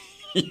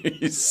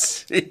you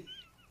see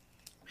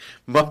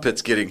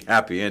Muppets getting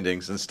happy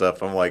endings and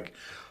stuff. I'm like,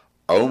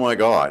 oh my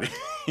God.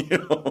 You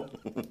know?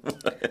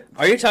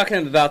 Are you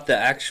talking about the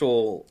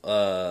actual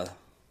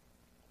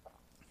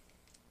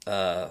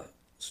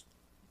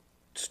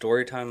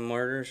Storytime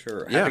Murders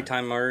or Happy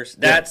Time Murders?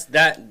 That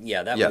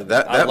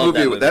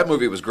movie. That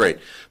movie was great.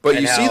 But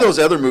And you see those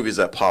other movies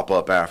that pop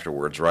up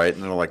afterwards, right?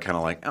 And they're like kind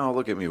of like, oh,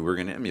 look at me, we're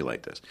going to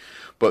emulate this.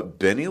 But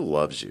Benny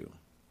Loves You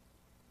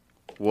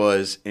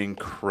was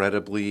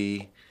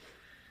incredibly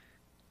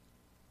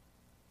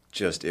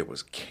it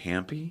was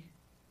campy.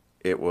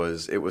 It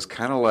was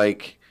kind of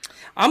like,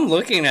 I'm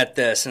looking at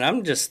this and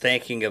I'm just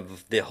thinking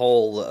of the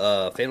whole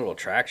Fatal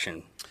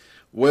Attraction.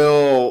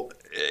 well,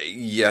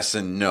 yes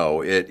and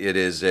no. It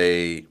is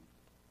a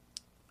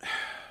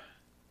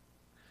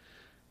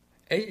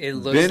It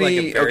looks Benny. like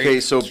a very Okay,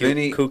 so cute,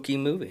 Benny, kooky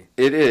movie.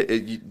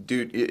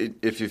 dude.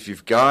 If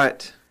you've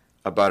got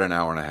about an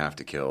hour and a half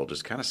to kill,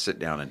 just kind of sit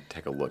down and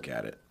take a look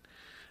at it.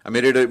 I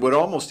mean, it would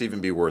almost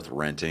even be worth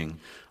renting.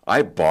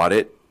 I bought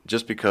it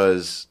just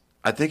because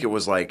I think it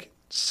was like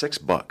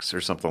 $6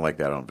 or something like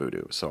that on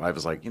Vudu. So I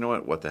was like, you know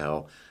what the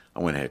hell? I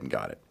went ahead and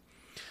got it.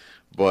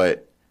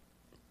 But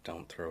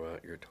Don't throw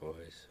out your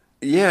toys.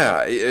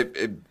 yeah,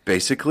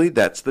 basically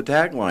that's the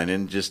tagline,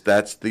 and just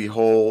that's the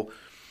whole.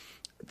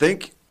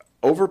 Think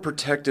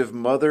overprotective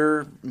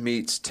mother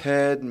meets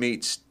Ted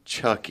meets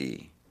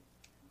Chucky.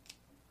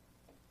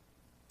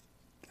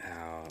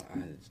 Oh,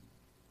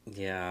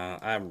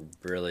 I'm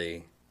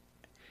really.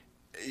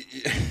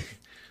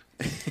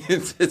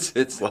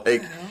 It's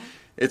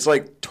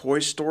like Toy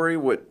Story.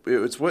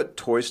 It's what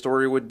Toy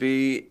Story would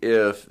be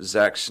if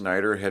Zack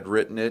Snyder had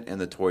written it and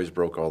the toys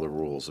broke all the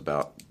rules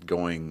about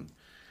going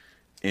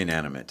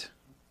inanimate.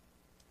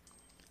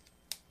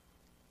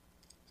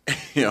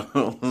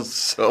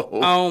 So.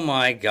 Oh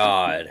my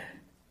God!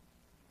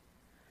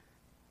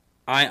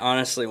 I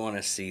honestly want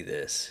to see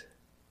this.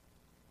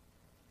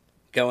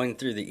 Going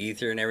through the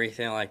ether and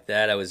everything like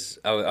that, I was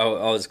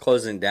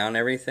closing down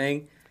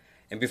everything,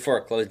 and before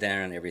I closed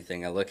down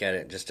everything, I look at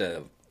it just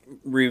to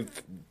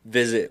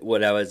revisit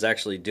what I was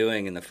actually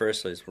doing in the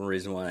first place. One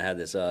reason why I had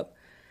this up.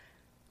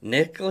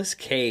 Nicolas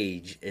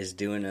Cage is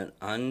doing an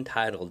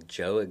untitled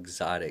Joe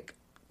Exotic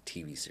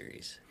TV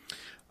series.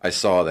 I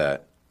saw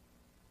that.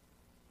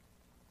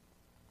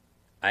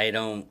 I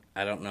don't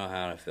know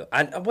how to feel.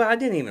 I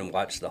didn't even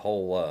watch the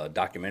whole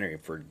documentary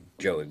for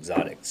Joe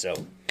Exotic, so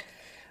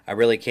I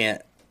really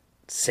can't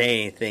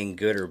say anything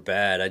good or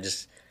bad. I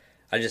just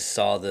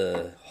saw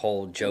the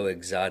whole Joe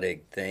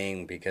Exotic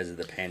thing because of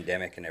the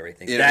pandemic and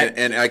everything.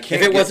 And I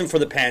can't. If it wasn't for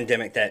the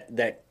pandemic, that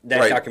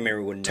right.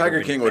 documentary would.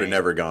 Tiger King would have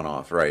never gone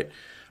off, right?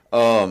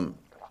 I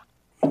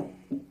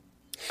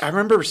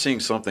remember seeing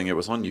something. It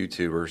was on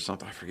YouTube or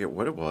something. I forget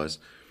what it was.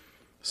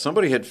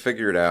 Somebody had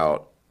figured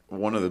out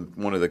one of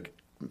the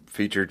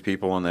featured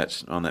people on that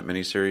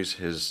miniseries,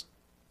 his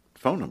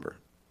phone number,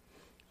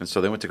 and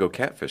so they went to go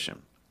catfish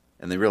him,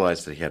 and they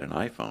realized that he had an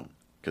iPhone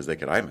because they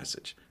could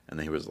iMessage, and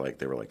they were like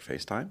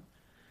FaceTime,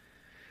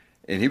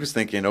 and he was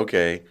thinking,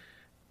 okay,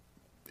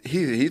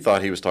 he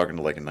thought he was talking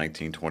to like a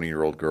 19,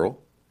 20-year-old girl,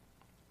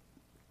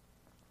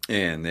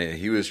 and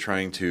he was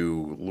trying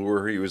to lure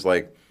her. He was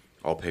like,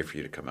 I'll pay for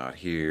you to come out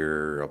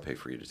here, I'll pay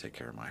for you to take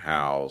care of my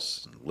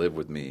house and live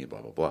with me,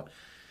 blah blah blah.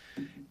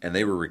 And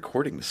they were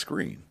recording the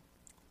screen.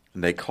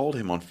 And they called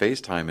him on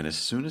FaceTime, and as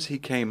soon as he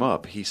came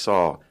up, he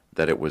saw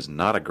that it was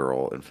not a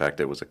girl. In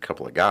fact, it was a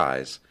couple of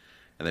guys,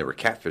 and they were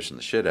catfishing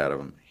the shit out of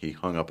him. He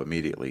hung up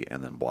immediately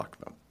and then blocked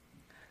them.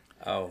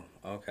 Oh,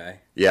 okay.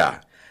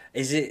 Yeah.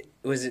 Was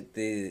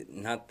it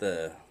not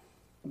the...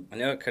 I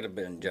know it could have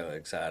been Joe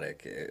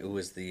Exotic. It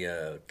was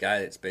the guy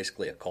that's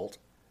basically a cult?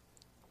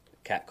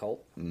 Cat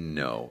cult?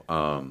 No.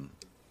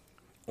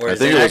 Or is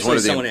it actually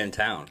someone in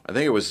town? I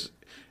think it was...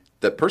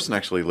 That person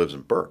actually lives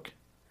in Burke.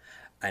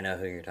 I know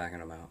who you're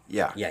talking about.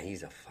 Yeah. Yeah,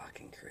 he's a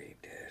fucking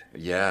creep,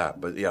 dude. Yeah,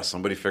 but yeah,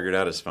 somebody figured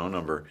out his phone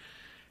number,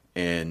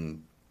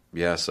 and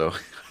yeah, so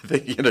I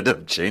think he ended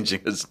up changing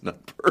his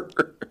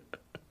number.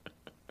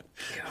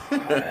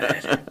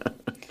 God.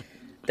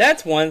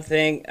 That's one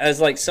thing. As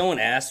like someone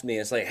asked me,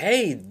 it's like,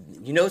 hey,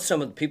 you know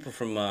some of the people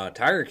from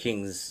Tiger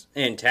King's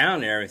in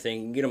town and everything.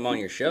 You can get them on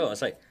your show. I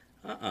was like,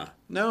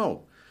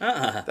 No.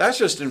 That's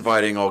just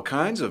inviting all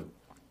kinds of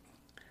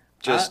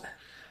just...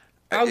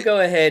 I'll go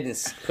ahead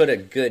and put a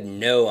good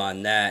no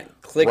on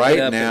that. click it right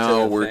up now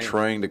into the we're thing.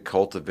 trying to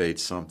cultivate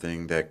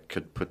something that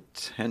could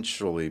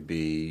potentially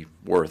be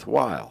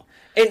worthwhile.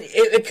 And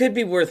it could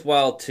be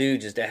worthwhile too,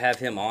 just to have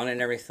him on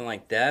and everything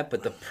like that.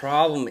 But the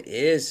problem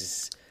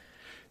is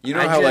You know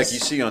I how, like, just- you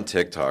see on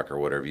TikTok or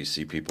whatever, you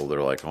see people that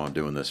are like, oh, I'm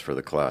doing this for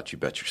the clout. You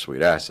bet your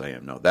sweet ass I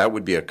am. No, that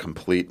would be a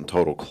complete and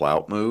total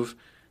clout move.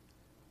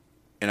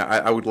 And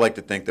I would like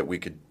to think that we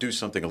could do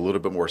something a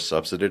little bit more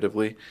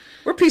substantively.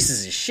 we're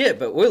pieces of shit,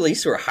 but at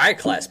least we're high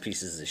class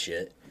pieces of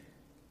shit.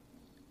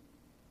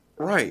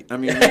 Right. I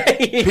mean,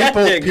 You have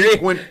to agree.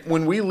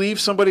 when we leave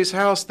somebody's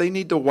house, they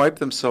need to wipe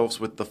themselves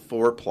with the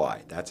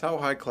 4-ply. That's how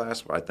high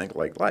class I think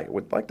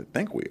would like to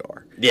think we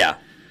are. Yeah.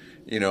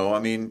 You know, I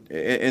mean,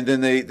 and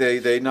then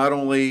they not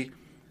only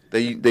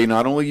they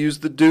not only use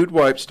the dude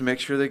wipes to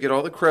make sure they get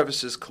all the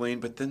crevices clean,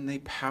 but then they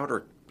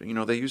powder. You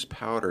know, they use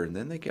powder, and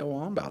then they go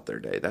on about their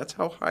day. That's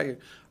how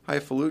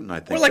highfalutin I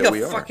think We're like that a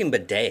we are. fucking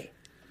bidet.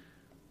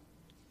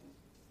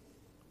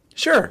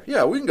 Sure,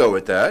 yeah, we can go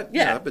with that.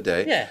 Yeah,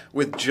 bidet. yeah.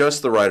 With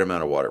just the right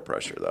amount of water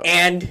pressure, though.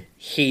 And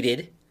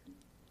heated.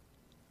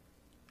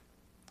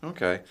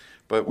 Okay,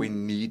 but we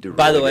need to really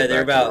By the way, get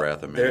they're back to the about-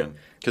 Wrath of they're- Man,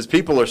 because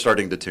people are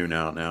starting to tune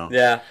out now.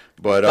 Yeah.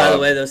 But By the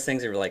way, those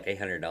things are like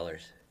 $800.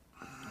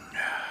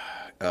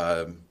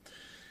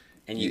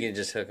 And you can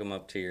just hook them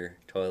up to your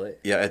toilet.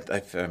 yeah,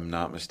 if I'm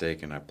not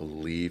mistaken, I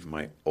believe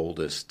my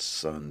oldest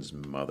son's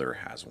mother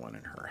has one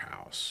in her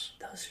house.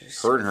 Those are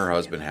so Her and her freaking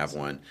husband have awesome.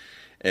 one,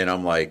 and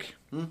I'm like,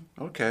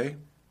 okay,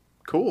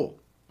 cool,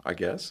 I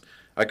guess.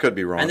 I could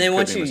be wrong. And then could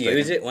once be you mistaken.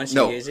 use it, once you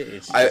No, use it,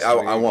 it's I just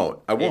weird. won't.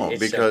 I won't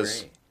It's so because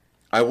great.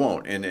 I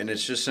won't, and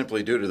it's just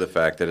simply due to the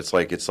fact that it's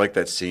like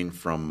that scene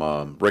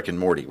from Rick and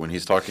Morty when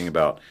he's talking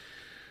about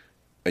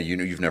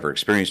you've never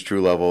experienced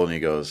true level, and he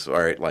goes, all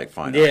right, like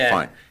fine, all right, Yeah.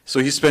 fine.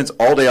 So he spends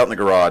all day out in the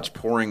garage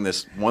pouring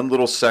this one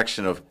little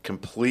section of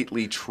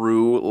completely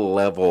true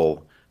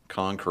level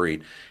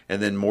concrete,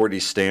 and then Morty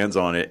stands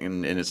on it,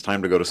 and it's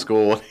time to go to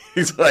school.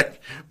 He's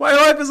like, my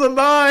life is a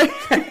lie.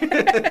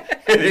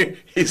 And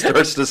he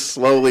starts to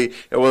slowly,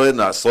 well,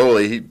 not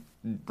slowly, he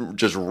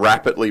just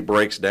rapidly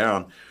breaks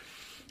down.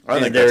 I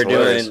think they were that's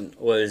hilarious. doing,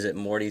 what is it,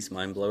 Morty's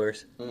Mind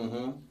Blowers?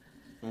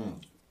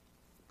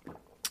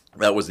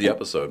 That was the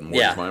episode,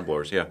 Morty's Yeah. Mind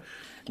Blowers, yeah.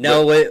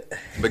 No,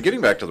 But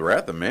getting back to the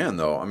Wrath of Man,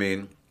 though, I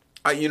mean,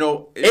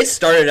 it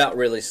started out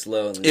really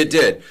slow. it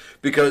did,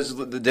 because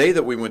the day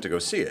that we went to go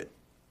see it,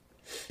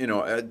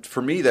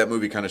 for me, that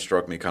movie kind of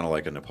struck me kind of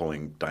like a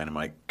Napoleon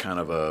Dynamite kind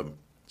of a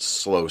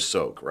slow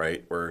soak,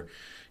 right? Where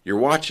you're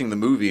watching the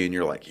movie and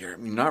you're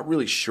not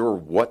really sure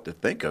what to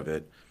think of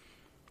it.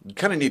 You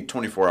kind of need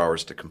 24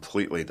 hours to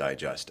completely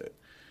digest it.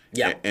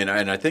 Yeah. And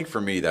I think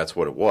for me, that's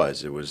what it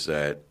was. It was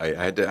that I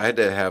had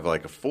to have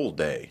like a full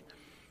day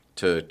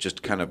to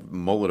just kind of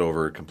mull it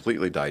over,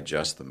 completely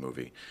digest the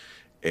movie.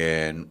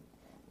 And,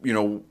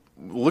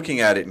 looking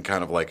at it in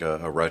kind of like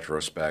a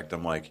retrospect,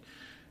 I'm like,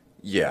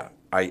 yeah,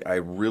 I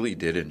really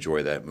did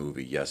enjoy that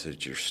movie. Yes,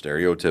 it's your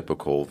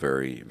stereotypical,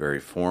 very, very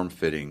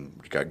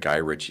form-fitting Guy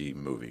Ritchie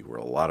movie where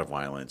a lot of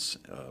violence,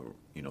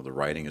 the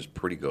writing is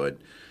pretty good.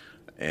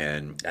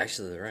 And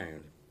Actually, the writing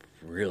was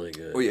really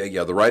good. oh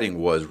yeah, the writing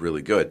was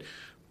really good,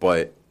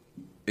 but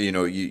you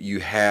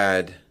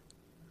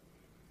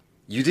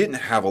didn't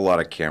have a lot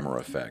of camera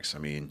effects. I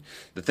mean,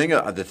 the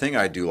thing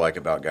I do like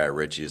about Guy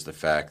Ritchie is the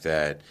fact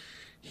that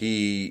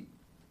he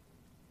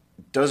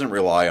doesn't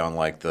rely on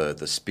like the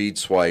speed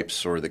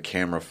swipes or the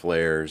camera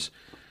flares.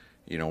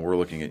 We're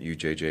looking at you,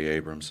 J.J.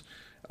 Abrams.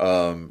 He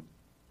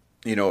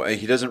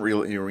doesn't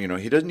really,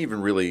 he doesn't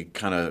even really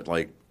kind of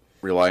like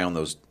rely on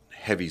those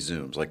heavy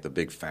zooms, like the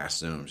big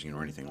fast zooms,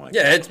 or anything like that.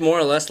 Yeah, it's more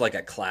or less like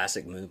a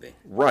classic movie.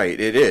 Right,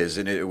 it is,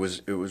 and it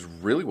was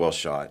really well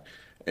shot.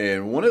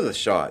 And one of the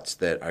shots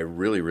that I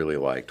really, really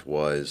liked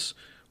was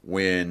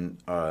when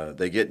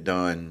they get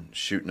done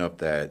shooting up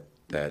that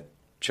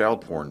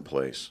child porn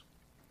place,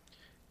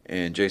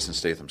 and Jason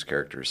Statham's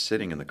character is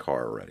sitting in the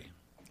car already,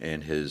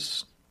 and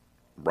his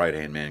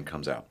right-hand man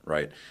comes out,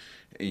 right?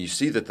 And you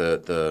see that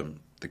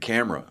the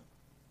camera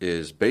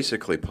is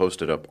basically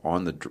posted up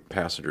on the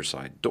passenger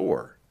side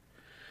door.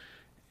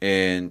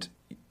 And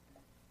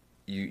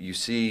you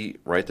see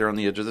right there on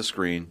the edge of the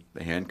screen,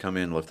 the hand come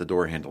in, lift the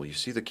door handle. You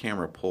see the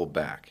camera pull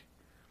back.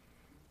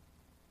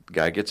 The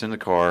guy gets in the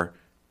car,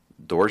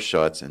 door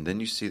shuts, and then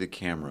you see the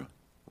camera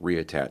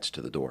reattached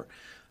to the door.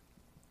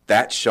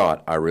 That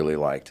shot I really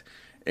liked.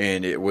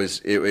 And it was,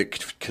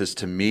 because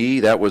to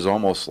me, that was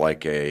almost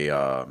like it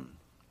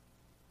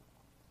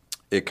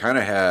kind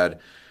of had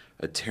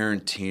a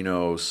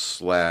Tarantino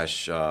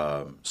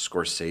 /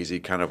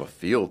 Scorsese kind of a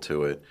feel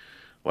to it.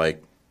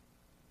 Like,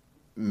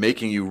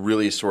 making you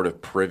really sort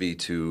of privy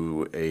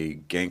to a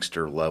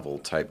gangster level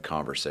type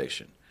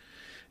conversation.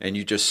 And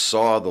you just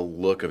saw the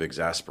look of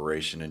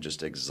exasperation and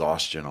just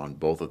exhaustion on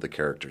both of the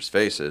characters'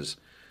 faces.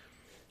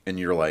 And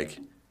you're like,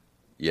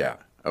 yeah,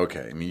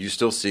 okay. I mean, you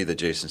still see that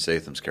Jason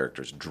Statham's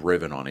character is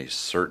driven on a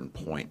certain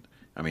point.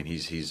 I mean,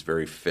 he's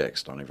very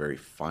fixed on a very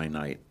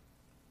finite,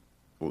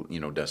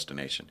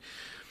 destination.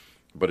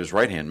 But his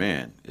right-hand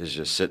man is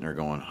just sitting there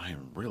going, I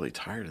am really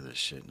tired of this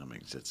shit. And I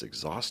mean, it's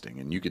exhausting.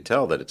 And you could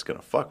tell that it's going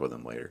to fuck with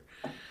him later.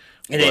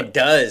 And it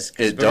does.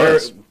 It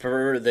does.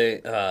 For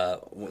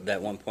that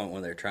one point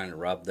when they're trying to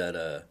rob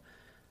that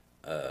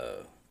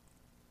the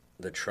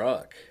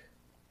truck,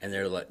 and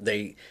they're like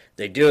they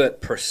do it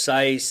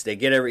precise. They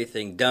get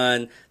everything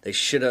done. They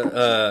should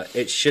have.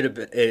 It should have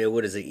been. It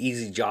was an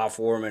easy job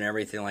for him and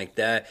everything like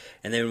that.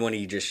 And then when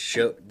he just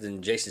showed,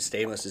 then Jason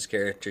Stamos'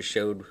 character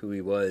showed who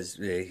he was.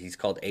 He's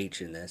called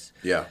H in this.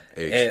 Yeah,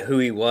 H. Who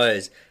he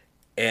was,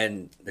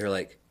 and they're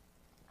like,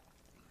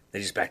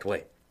 they just backed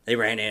away. They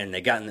ran in.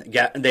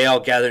 They all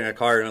gathered in a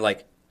car and were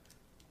like,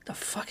 "The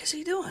fuck is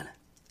he doing?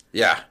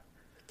 Yeah,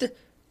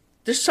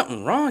 There's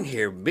something wrong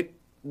here. What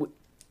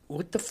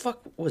the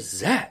fuck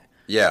was that?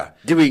 Yeah.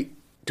 Do we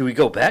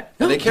go back?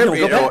 No, and they kept,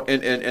 go back.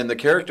 And the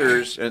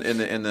characters and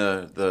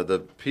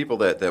the people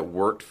that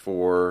worked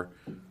for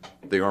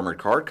the armored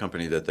car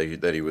company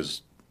that he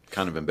was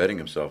kind of embedding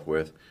himself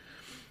with,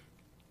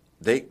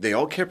 they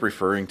all kept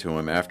referring to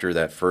him after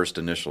that first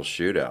initial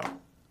shootout.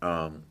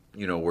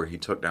 Where he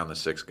took down the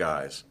 6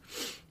 guys,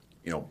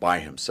 by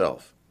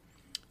himself.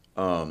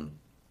 And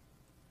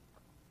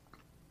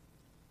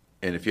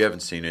if you haven't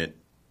seen it,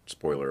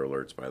 spoiler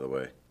alerts, by the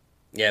way.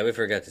 Yeah, we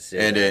forgot to say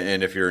and that.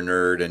 And if you're a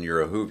nerd and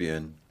you're a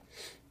Whovian,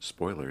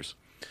 spoilers.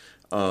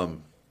 Do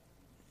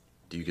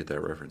you get that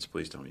reference?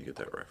 Please tell me you get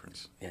that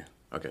reference. Yeah.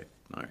 Okay.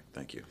 All right.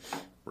 Thank you.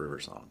 River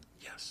Song.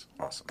 Yes.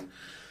 Awesome.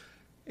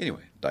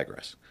 Anyway,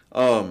 digress.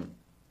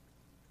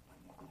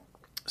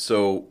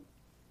 So,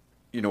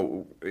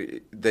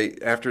 they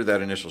after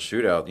that initial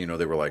shootout,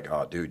 they were like,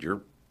 "Oh, dude,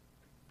 you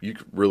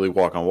could really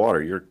walk on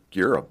water.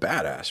 You're a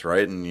badass,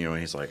 right?" And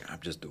he's like, "I'm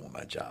just doing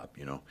my job,"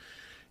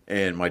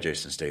 And my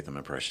Jason Statham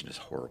impression is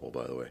horrible,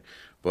 by the way.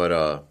 But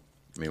I'm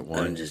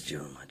just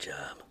doing my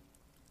job.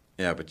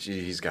 Yeah, but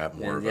he's got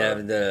more of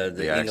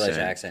the English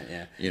accent.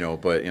 Yeah.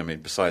 But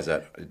besides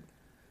that,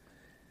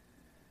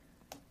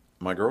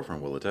 my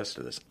girlfriend will attest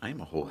to this. I'm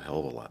a whole hell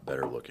of a lot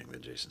better looking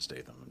than Jason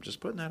Statham. I'm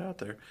just putting that out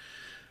there.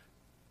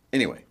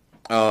 Anyway,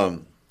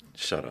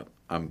 shut up.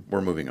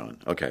 We're moving on.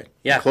 Okay.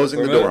 Yeah.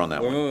 Closing the door on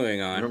that one. We're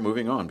moving on. We're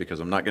moving on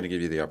because I'm not going to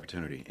give you the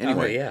opportunity.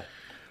 Anyway. Yeah.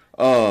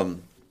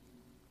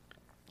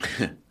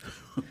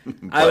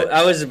 But,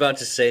 I was about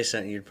to say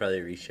something you'd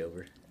probably reach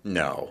over.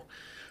 No.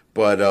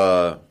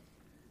 But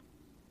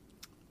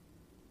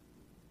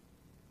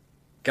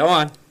Go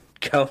on.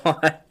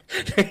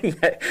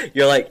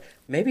 You're like,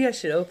 maybe I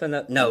should open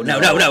up. No. We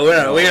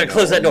gotta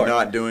close that door.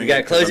 Not doing. You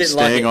gotta close it. And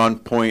staying on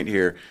point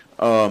here.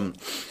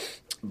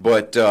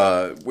 But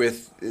as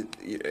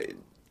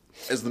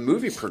the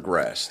movie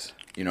progressed,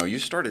 you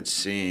started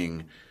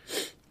seeing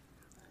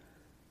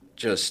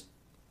just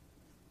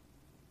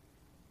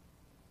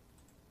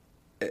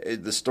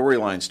the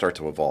storyline start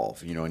to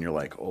evolve. And you're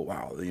like, oh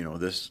wow,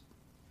 this.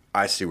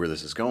 I see where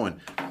this is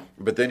going.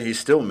 But then he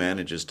still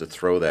manages to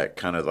throw that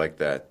kind of like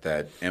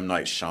that M.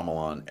 Night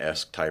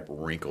Shyamalan-esque type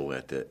wrinkle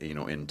at the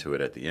into it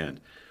at the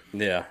end.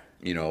 Yeah.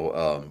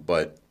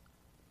 But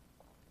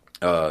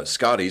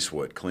Scott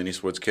Eastwood, Clint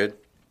Eastwood's kid.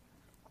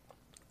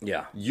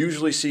 Yeah.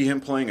 Usually see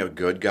him playing a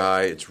good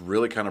guy. It's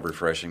really kind of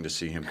refreshing to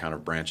see him kind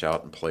of branch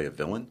out and play a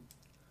villain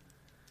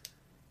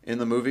in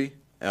the movie.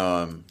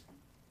 Yeah,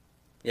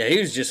 he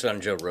was just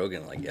on Joe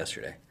Rogan like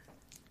yesterday.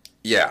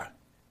 Yeah.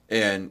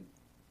 And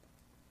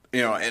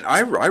and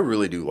I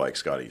really do like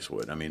Scott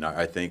Eastwood.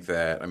 I think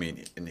that,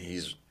 and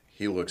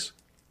he looks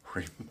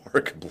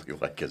remarkably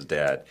like his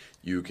dad.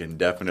 You can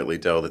definitely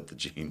tell that the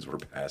genes were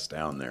passed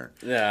down there.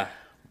 Yeah.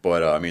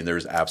 But,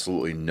 there's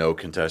absolutely no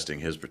contesting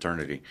his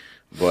paternity.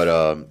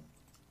 But,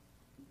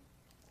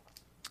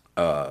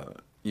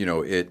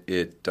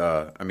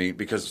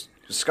 because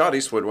Scott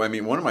Eastwood,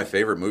 one of my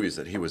favorite movies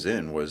that he was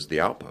in was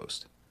The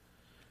Outpost.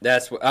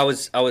 That's what I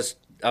was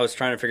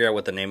trying to figure out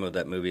what the name of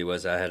that movie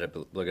was. I had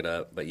to look it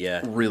up, but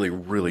yeah. Really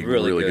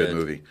good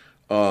movie.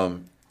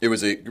 It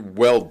was a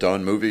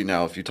well-done movie.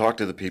 Now, if you talk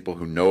to the people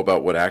who know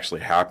about what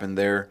actually happened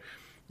there,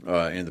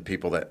 and the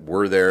people that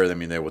were there,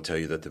 they will tell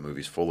you that the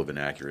movie's full of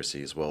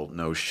inaccuracies. Well,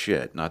 no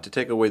shit. Not to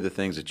take away the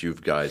things that you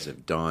guys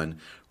have done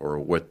or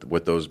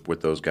what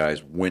those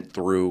guys went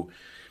through,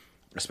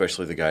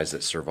 especially the guys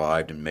that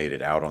survived and made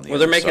it out on the other side. Well,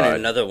 they're making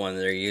another one.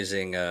 They're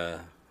using,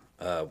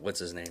 what's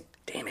his name?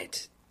 Damn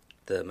it.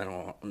 The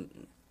not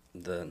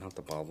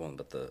the bald one,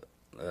 but the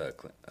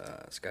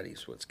Scott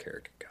Eastwood's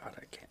character. God,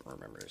 I can't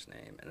remember his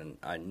name. And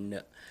I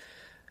know.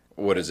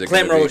 What is it?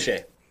 Clint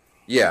Romachet.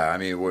 Yeah,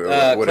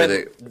 what are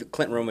they?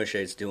 Clint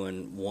Romachet's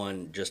doing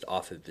one just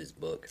off of his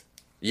book.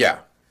 Yeah.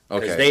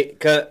 Okay.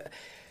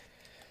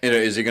 And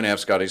is he going to have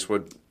Scott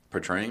Eastwood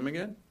portraying him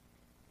again?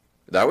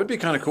 That would be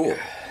kind of cool.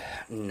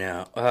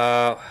 No.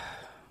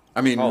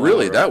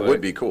 Really, that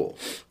would be cool.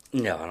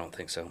 No, I don't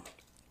think so.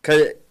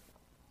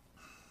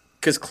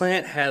 Because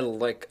Clint had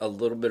like a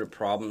little bit of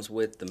problems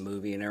with the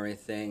movie and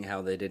everything,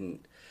 how they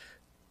didn't.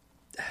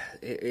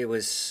 It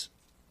was.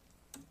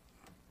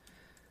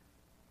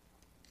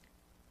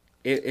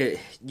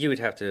 You would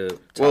have to.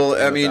 Well,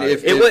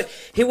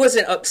 he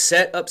wasn't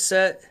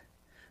upset,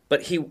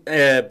 But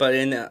but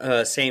in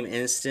the same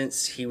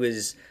instance, he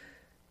was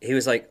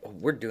like,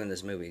 "We're doing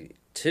this movie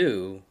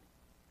too.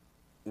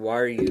 Why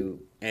are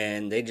you?"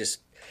 And they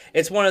just,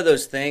 it's one of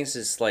those things.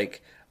 It's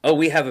like, oh,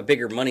 we have a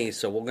bigger money,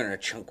 so we're gonna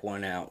chunk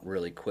one out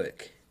really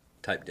quick,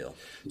 type deal.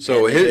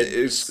 So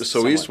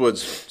somewhat.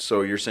 Eastwood's.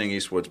 So you're saying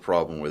Eastwood's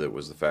problem with it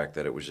was the fact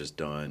that it was just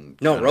done.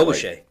 No, kind of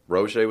Robuchet.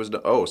 Robuchet was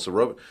done. Oh,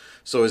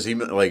 so is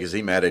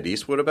he mad at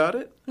Eastwood about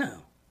it?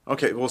 No.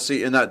 Okay, well,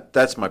 see, and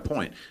that's my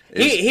point.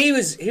 He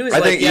was I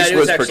like, think yeah, it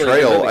was Eastwood's actually a good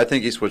portrayal. movie. I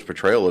think Eastwood's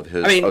portrayal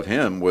of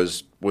him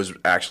was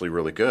actually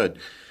really good.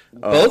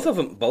 Both of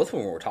them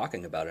were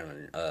talking about it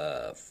on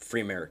a Free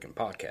American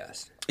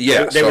podcast.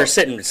 Yeah, they were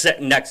sitting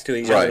next to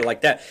each other Right.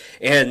 like that,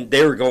 and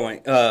they were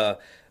going.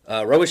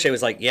 Robuchet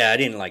was like, "Yeah, I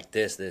didn't like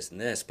this, and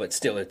this, but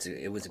still,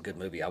 it was a good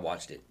movie. I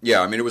watched it."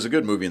 Yeah, I mean, it was a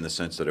good movie in the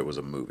sense that it was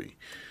a movie.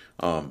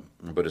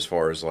 But as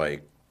far as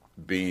like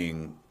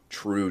being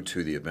true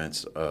to the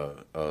events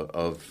of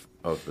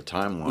the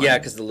timeline, Yeah,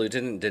 because the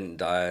lieutenant didn't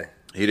die.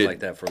 He didn't. like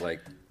that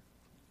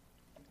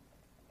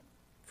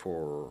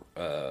for.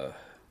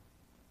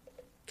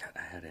 God,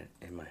 I had it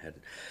in my head,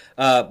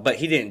 but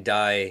he didn't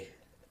die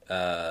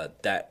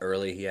that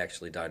early. He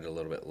actually died a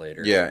little bit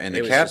later. yeah, and It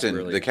the was just captain,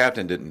 really- the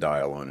captain didn't die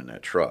alone in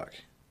that truck.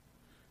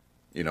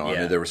 I Yeah.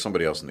 mean, there was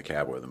somebody else in the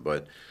cab with him,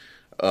 but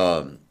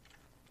and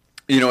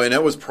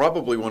that was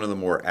probably one of the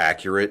more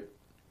accurate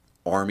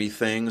Army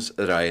things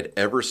that I had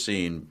ever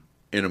seen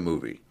in a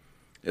movie.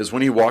 Is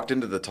when he walked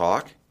into the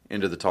talk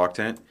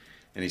tent,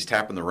 and he's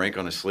tapping the rank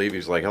on his sleeve.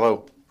 He's like,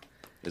 "Hello,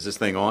 is this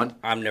thing on?"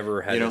 I've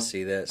never had You know? to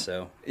see that,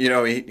 so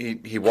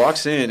He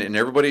walks in, and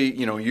everybody,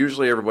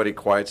 usually everybody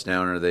quiets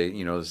down, or they,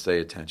 say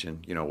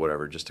attention,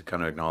 whatever, just to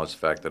kind of acknowledge the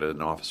fact that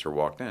an officer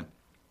walked in.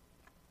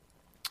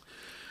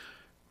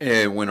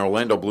 And when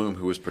Orlando Bloom,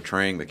 who was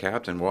portraying the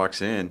captain,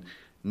 walks in,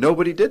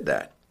 nobody did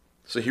that.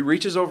 So he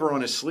reaches over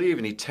on his sleeve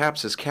and he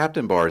taps his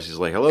captain bars. He's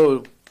like,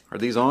 "Hello, are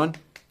these on?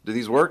 Do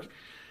these work?"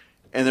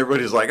 And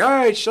everybody's like, "All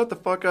right, shut the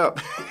fuck up."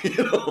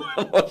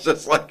 I was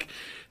just like,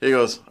 he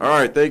goes, "All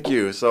right, thank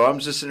you." So I'm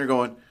just sitting there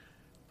going,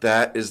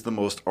 that is the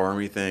most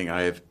Army thing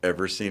I have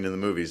ever seen in the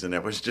movies, and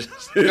that was just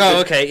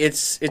Oh, okay.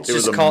 It's it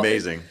just was called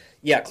amazing.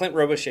 Yeah, Clint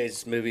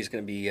Robuchet's movie is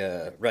going to be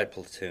Red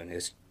Platoon.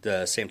 It's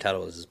the same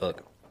title as his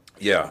book.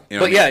 Yeah,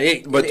 But yeah,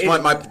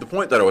 the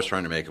point that I was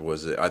trying to make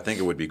was that I think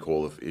it would be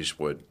cool if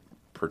Eastwood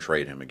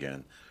portrayed him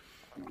again.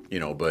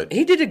 But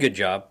He did a good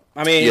job.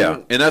 I mean,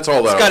 yeah, and that's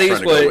all that Scott I was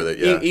trying Eastwood, to go with it.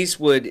 Yeah,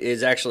 Eastwood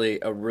is actually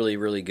a really,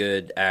 really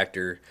good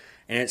actor,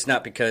 and it's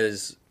not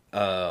because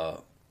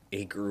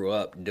he grew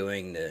up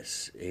doing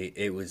this.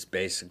 It was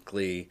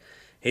basically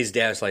his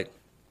dad's like,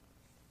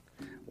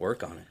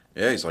 work on it.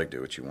 yeah, he's like,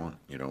 do what you want,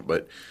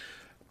 but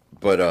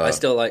I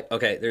still like.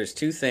 Okay, there's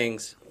two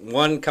things.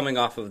 One coming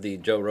off of the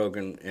Joe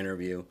Rogan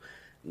interview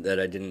that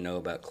I didn't know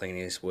about Clint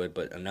Eastwood,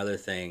 but another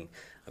thing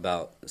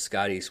about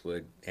Scott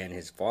Eastwood and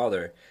his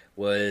father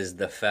was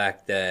the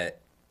fact that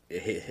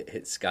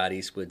Scott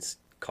Eastwood's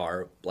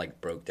car like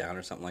broke down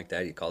or something like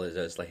that. He called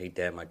it. Like, "Hey,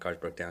 Dad, my car's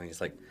broke down."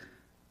 He's like,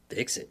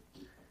 "Fix it."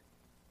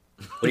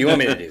 What do you want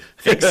me to do?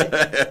 Fix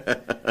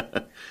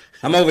it.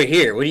 I'm over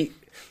here. What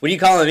are you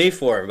calling me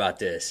for about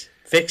this?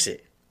 Fix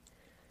it.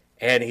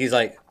 And he's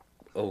like,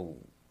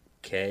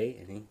 okay,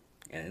 and he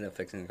ended up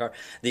fixing the car.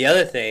 The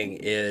other thing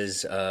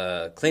is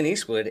Clint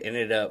Eastwood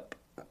ended up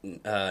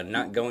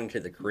not going to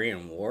the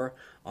Korean War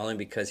only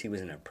because he was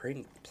in a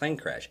plane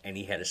crash, and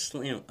he had to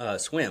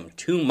swim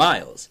 2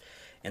 miles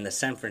in the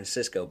San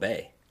Francisco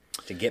Bay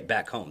to get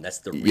back home. That's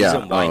the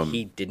reason why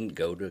he didn't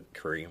go to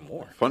Korean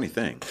War. Funny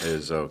thing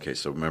is, okay,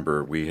 so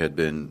remember we had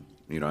been,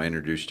 I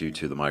introduced you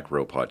to the Mike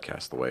Rowe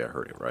podcast, The Way I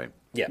Heard It, right?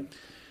 Yeah.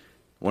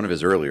 One of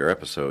his earlier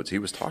episodes, he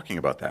was talking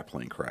about that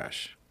plane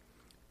crash.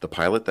 The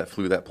pilot that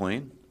flew that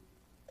plane,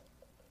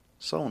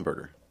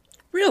 Sullenberger.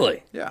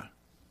 Really? Yeah.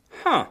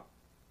 Huh.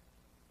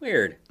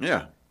 Weird.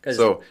 Yeah. 'Cause-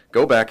 So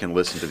go back and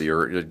listen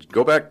to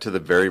go back to the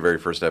very, very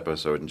first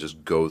episode and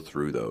just go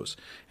through those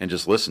and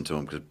just listen to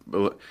them,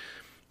 because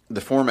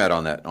the format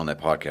on that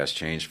podcast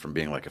changed from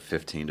being like a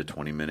 15 to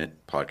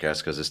 20-minute podcast,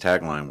 because his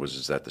tagline was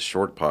is that the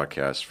short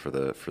podcast for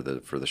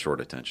the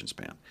short attention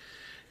span.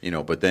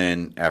 But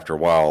then after a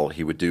while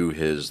he would do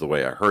The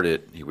Way I Heard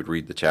It. He would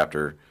read the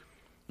chapter,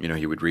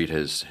 he would read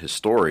his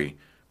story,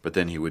 but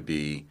then he would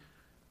be,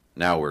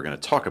 now we're going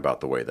to talk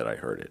about the way that I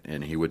heard it.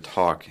 And he would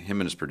talk,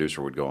 him and his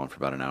producer would go on for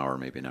about an hour,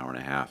 maybe an hour and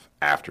a half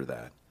after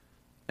that,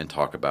 and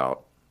talk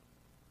about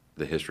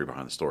the history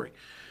behind the story.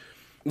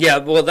 Yeah,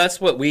 well,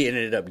 that's what we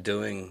ended up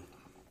doing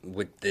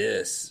with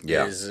this.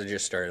 Yeah. Is it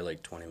just started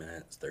like 20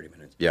 minutes, 30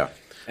 minutes. Yeah.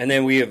 And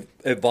then we have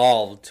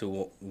evolved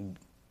to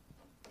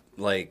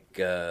like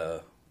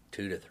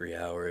 2 to 3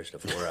 hours to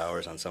 4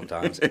 hours on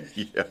sometimes.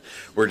 Yeah.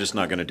 We're just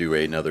not going to do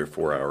another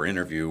 4-hour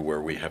interview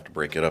where we have to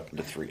break it up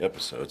into 3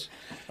 episodes.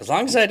 As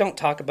long as I don't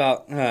talk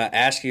about,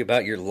 ask you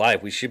about your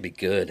life, we should be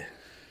good.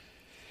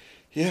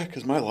 Yeah,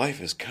 because my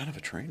life is kind of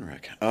a train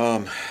wreck.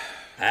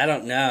 I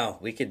don't know.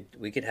 We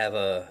could have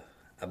a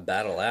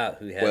battle out.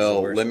 Who has the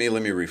Well, worst? let me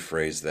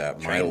rephrase that.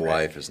 My Train wreck.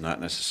 life is not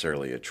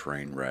necessarily a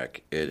train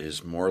wreck. It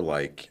is more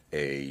like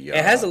a.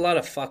 It has a lot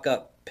of fuck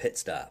up pit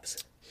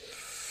stops.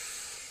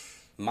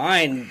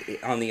 Mine,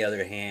 on the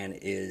other hand,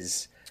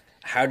 is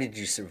how did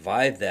you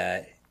survive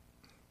that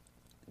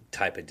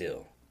type of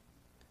deal?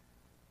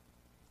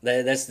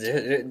 That's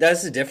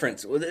the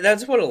difference.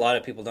 That's what a lot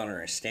of people don't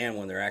understand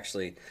when they're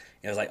actually,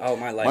 it's like, oh,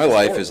 my life. My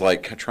life horrible. is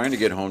like trying to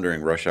get home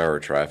during rush hour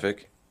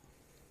traffic,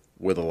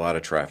 with a lot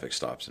of traffic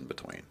stops in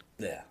between.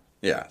 Yeah.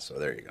 Yeah. So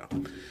there you go.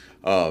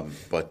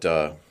 But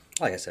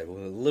like I said,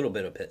 with a little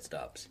bit of pit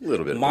stops. A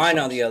little bit. Mine,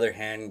 on the other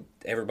hand,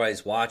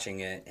 everybody's watching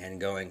it and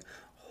going,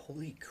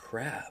 "Holy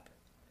crap!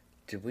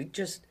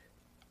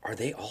 Are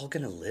they all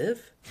gonna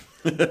live?"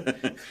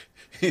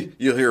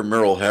 You'll hear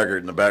Merle Haggard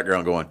in the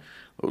background going,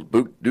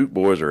 "Those Duke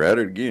boys are at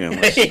it again."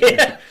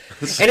 Yeah.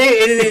 And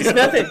it's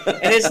nothing.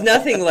 And it's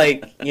nothing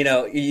like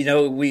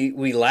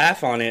we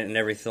laugh on it and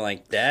everything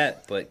like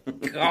that. But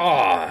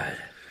God,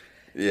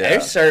 Yeah.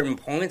 there's certain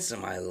points in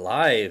my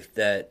life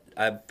that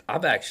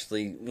I've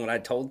actually, when I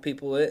told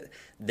people it,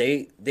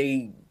 they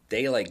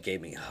like gave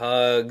me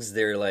hugs.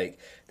 They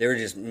were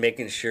just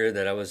making sure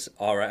that I was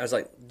all right. I was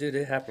like, dude,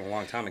 it happened a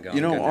long time ago.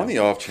 On the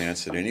off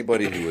chance that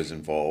anybody who was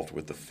involved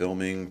with the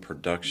filming,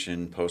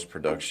 production,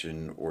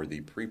 post-production, or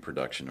the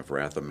pre-production of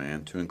Wrath of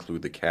Man, to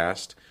include the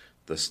cast,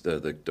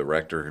 the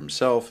director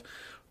himself,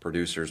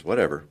 producers,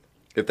 whatever,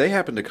 if they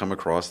happen to come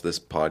across this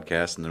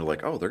podcast and they're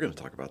like, oh, they're going to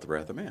talk about the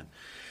Wrath of Man,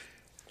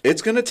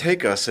 it's going to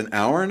take us an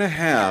hour and a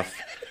half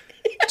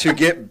to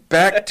get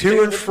back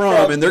to and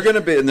from, and they're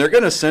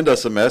going to send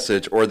us a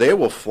message, or they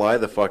will fly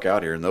the fuck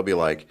out here and they'll be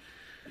like,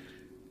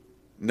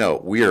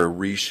 no, we are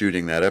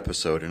reshooting that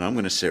episode, and I'm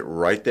going to sit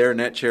right there in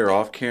that chair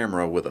off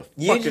camera with a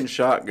fucking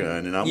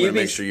shotgun, and I'm going to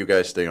make sure you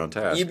guys stay on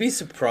task. You'd be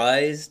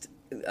surprised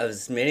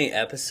as many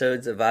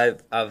episodes of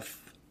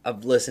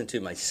I've listened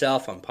to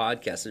myself on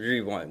podcasts. I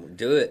really want to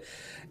do it,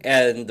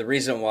 and the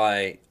reason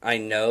why I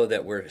know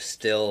that we're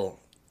still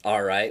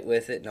all right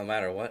with it, no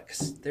matter what,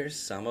 because there's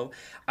some of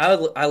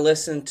I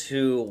listened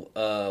to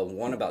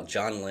one about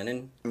John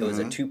Lennon. It was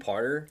a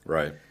 2-parter,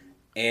 Right.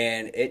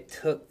 and it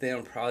took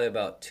them probably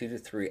about 2 to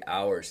 3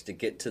 hours to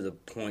get to the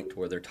point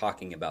where they're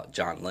talking about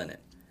John Lennon.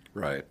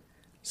 Right.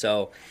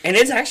 So, and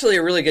it's actually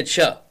a really good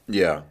show.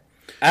 Yeah.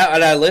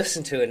 I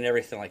listened to it and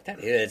everything like that.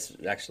 It's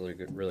actually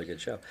a really good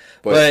show.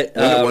 But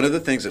one of the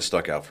things that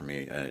stuck out for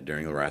me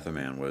during The Wrath of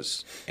Man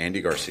was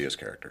Andy Garcia's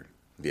character,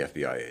 the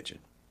FBI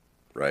agent,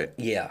 right?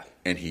 Yeah.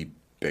 And he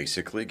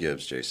basically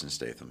gives Jason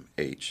Statham,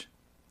 H,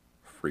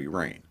 free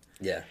reign.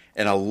 Yeah.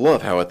 And I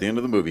love how at the end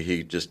of the movie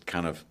he just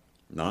kind of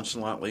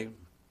nonchalantly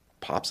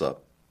pops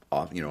up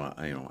off,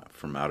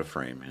 from out of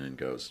frame and then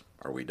goes,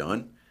 "Are we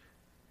done?"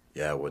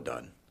 "Yeah, we're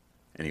done."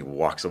 And he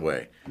walks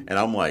away. And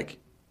I'm like,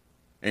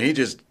 and he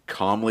just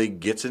calmly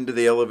gets into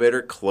the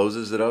elevator,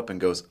 closes it up, and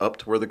goes up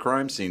to where the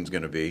crime scene's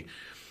going to be.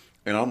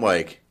 And I'm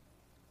like,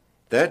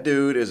 that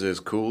dude is as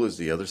cool as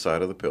the other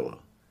side of the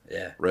pillow.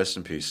 Yeah. Rest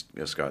in peace,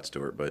 Stuart Scott.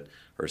 But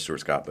Stuart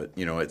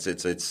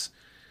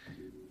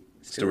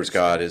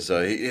Scott is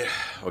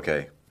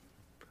okay.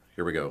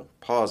 Here we go.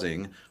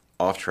 Pausing,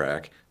 off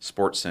track.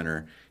 Sports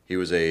Center. He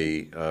was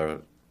a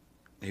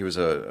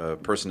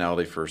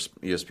personality for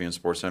ESPN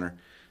Sports Center.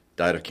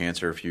 Died of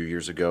cancer a few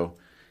years ago.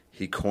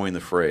 He coined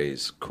the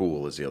phrase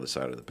 "cool as the other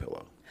side of the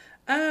pillow."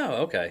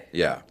 Oh, okay.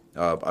 Yeah,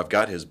 I've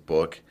got his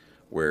book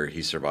where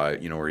he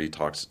survived. Where he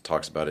talks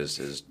about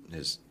his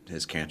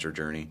cancer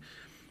journey.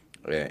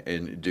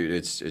 And dude,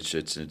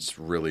 it's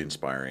really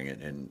inspiring,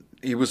 and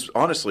he was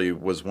one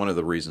of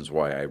the reasons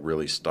why I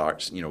really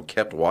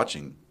kept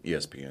watching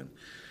ESPN.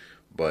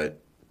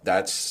 But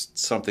that's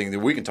something that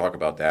we can talk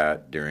about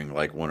that during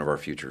like one of our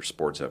future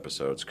sports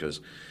episodes, because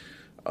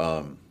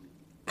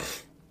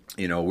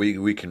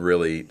we can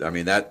really,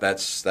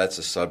 that's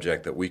a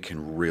subject that we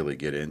can really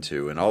get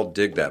into, and I'll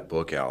dig that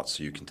book out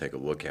so you can take a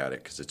look at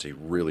it, because it's a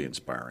really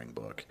inspiring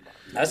book.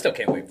 I still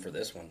can't wait for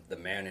this one, The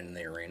Man in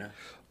the Arena.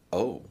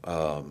 Oh,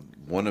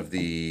 one of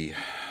the,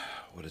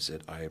 what is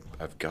it?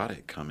 I've got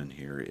it coming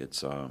here.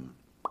 It's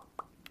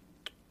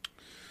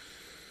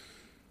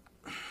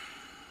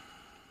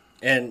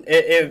and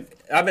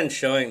I've been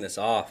showing this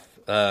off.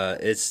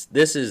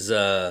 This is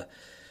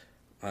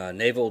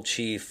Naval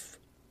Chief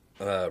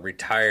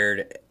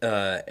retired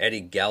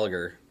Eddie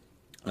Gallagher.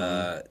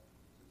 It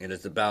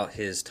is about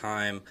his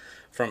time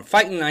from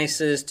fighting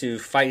ISIS to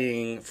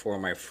fighting for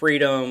my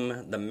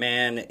freedom. The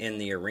Man in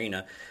the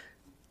Arena.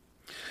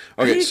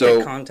 okay.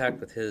 Get contact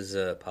with his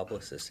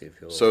publicist, see if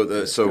he'll.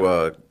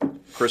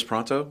 Chris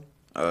Pronto,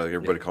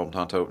 everybody called him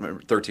Tonto.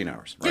 Remember, 13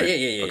 Hours, right?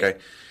 Yeah. Okay.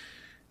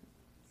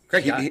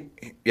 Great guy.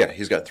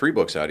 He's got 3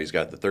 books out. He's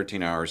got the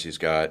 13 Hours. He's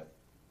got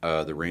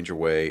The Ranger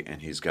Way,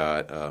 and he's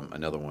got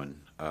another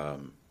one.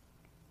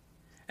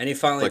 And he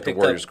finally like picked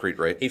the Warriors up, Creed,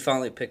 right? He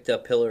finally picked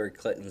up Hillary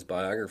Clinton's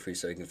biography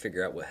so he can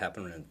figure out what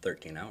happened in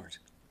 13 hours.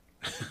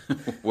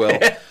 Well,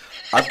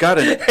 I've got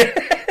an.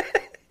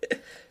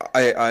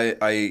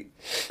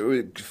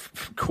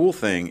 Cool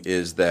thing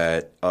is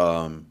that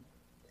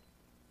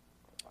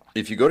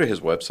if you go to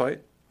his website,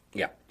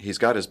 Yeah. he's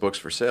got his books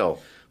for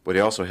sale, but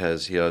he also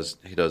he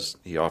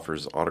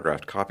offers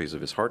autographed copies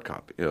of his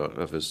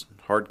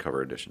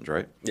hardcover editions,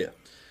 right? Yeah.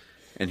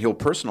 and he'll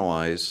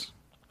personalize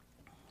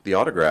the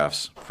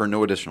autographs for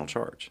no additional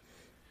charge.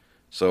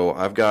 So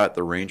I've got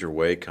the Ranger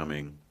Way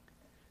coming,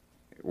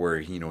 where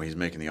he's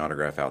making the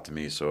autograph out to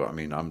me. So I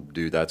mean,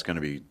 that's going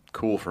to be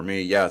cool for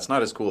me. Yeah, it's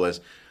not as cool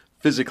as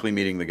physically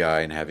meeting the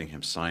guy and having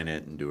him sign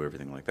it and do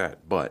everything like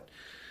that. But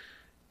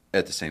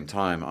at the same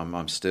time,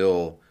 I'm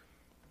still,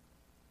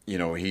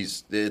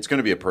 it's going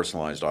to be a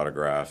personalized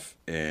autograph,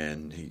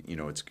 and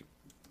it's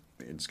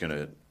going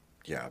to,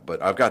 yeah.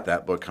 But I've got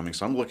that book coming,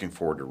 so I'm looking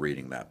forward to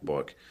reading that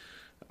book.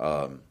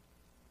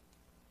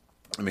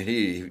 I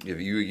mean, if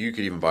you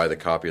could even buy the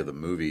copy of the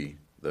movie,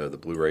 the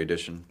Blu-ray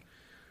edition,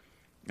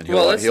 and he'll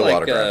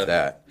autograph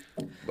that.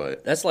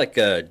 But that's like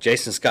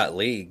Jason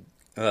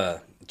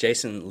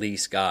Lee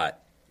Scott.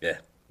 Yeah,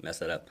 messed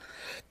that up.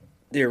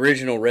 The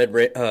original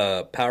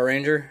Power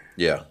Ranger.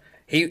 Yeah,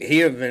 he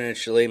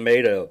eventually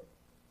made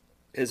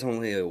his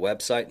only a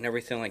website and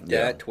everything like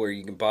that, to where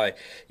you can buy.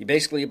 You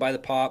basically buy the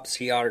pops.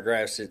 He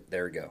autographs it.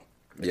 There we go.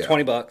 Yeah.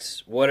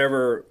 $20,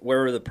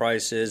 whatever the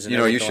price is. And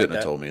you shouldn't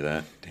have told me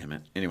that. Damn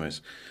it.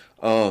 Anyways,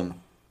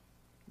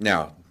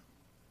 now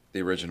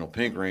the original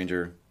Pink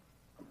Ranger,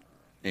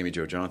 Amy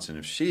Jo Johnson.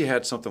 If she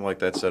had something like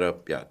that set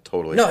up, yeah,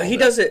 totally. No, he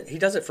does it. He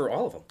does it for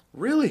all of them.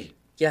 Really?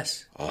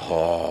 Yes.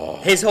 Oh.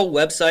 His whole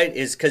website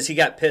is because he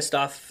got pissed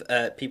off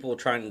at people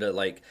trying to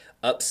like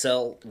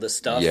upsell the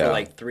stuff for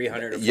like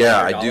 $300 or $400. Yeah,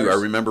 I do. I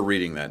remember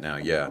reading that now.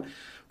 Yeah,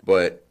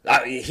 but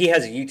he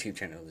has a YouTube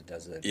channel that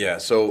does that. Yeah,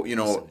 so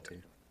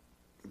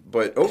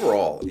but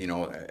overall,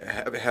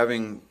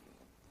 having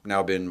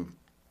now been,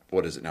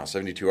 what is it now,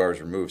 72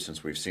 hours removed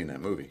since we've seen that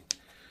movie.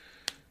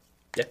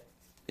 Yeah.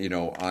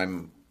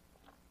 I'm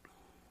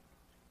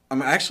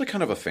actually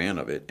kind of a fan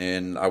of it,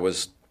 and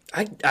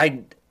I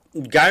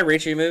Guy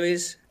Ritchie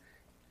movies,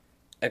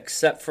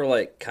 except for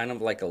like kind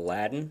of like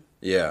Aladdin.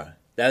 Yeah.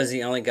 That was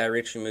the only Guy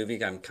Ritchie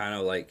movie I'm kind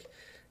of like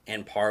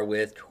in par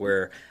with,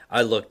 where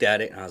I looked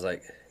at it and I was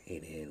like, he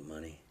needed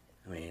money.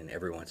 I mean,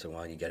 every once in a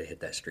while you got to hit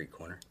that street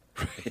corner.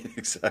 Right,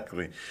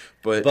 exactly.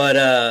 But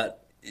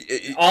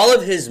all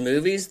of his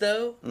movies,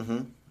 though,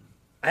 mm-hmm.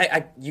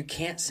 You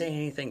can't say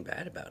anything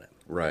bad about him.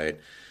 Right.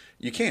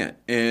 You can't.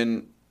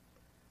 And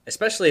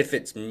especially if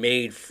it's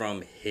made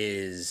from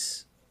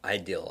his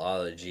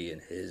ideology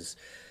and his...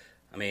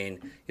 I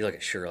mean, you look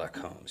at Sherlock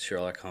Holmes.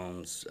 Sherlock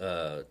Holmes,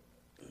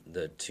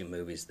 the two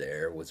movies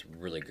there was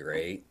really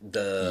great.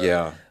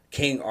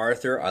 King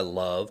Arthur, I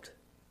loved.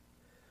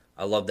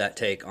 I love that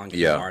take on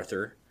King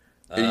Arthur.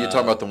 You talking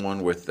about the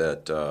one with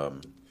that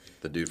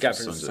the dude from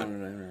Sons of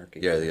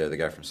Anarchy? Yeah, the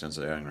guy from Sons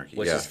of Anarchy.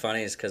 Which is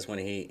funny, is because when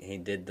he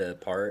did the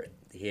part,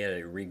 he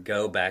had to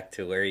go back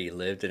to where he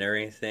lived and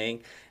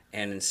everything,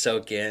 and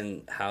soak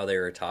in how they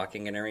were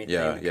talking and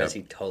everything. Because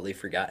he totally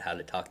forgot how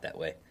to talk that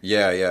way.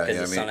 Yeah.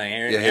 Because Son of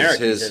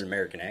Anarchy is an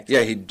American accent.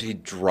 Yeah, he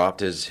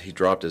dropped his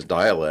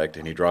dialect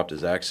and he dropped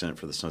his accent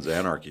for the Sons of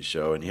Anarchy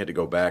show, and he had to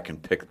go back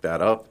and pick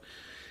that up.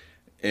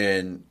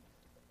 And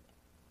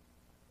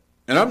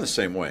I'm the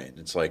same way.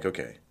 It's like,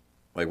 okay,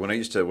 like when I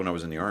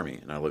was in the Army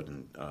and I lived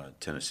in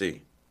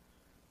Tennessee,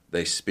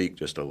 they speak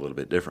just a little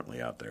bit differently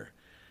out there,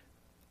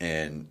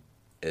 and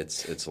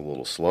it's a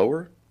little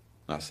slower.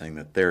 I'm not saying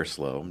that they're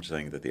slow. I'm just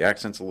saying that the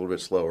accent's a little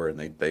bit slower, and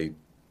they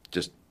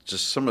just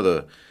some of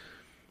the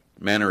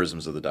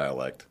mannerisms of the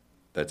dialect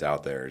that's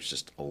out there is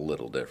just a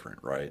little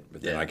different, right?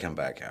 But then I come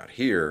back out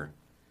here,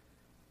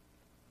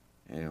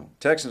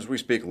 Texans, we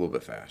speak a little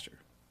bit faster,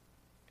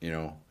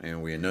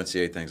 and we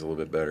enunciate things a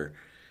little bit better.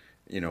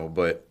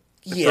 But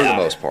for the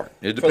most part,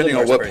 depending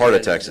on what part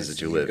of Texas that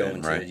you live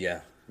in, right?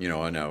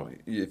 I know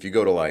if you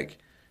go to like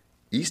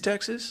East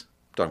Texas,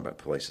 I'm talking about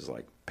places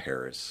like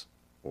Paris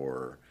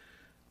or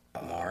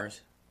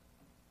Mars.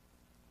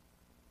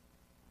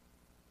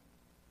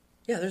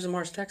 Yeah, there's a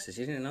Mars, Texas.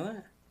 You didn't know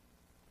that?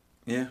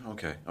 Yeah.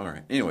 Okay. All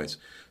right. Anyways,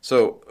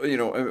 so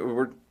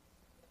we're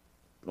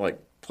like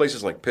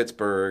places like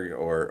Pittsburgh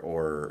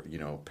or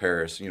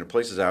Paris,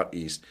 places out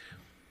east.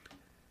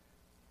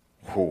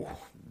 Whew.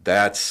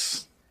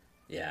 That's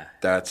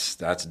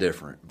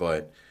different,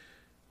 but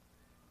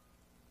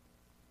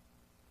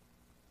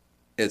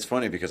it's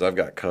funny because I've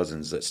got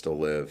cousins that still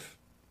live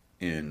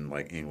in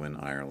like England,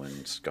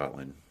 Ireland,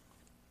 Scotland,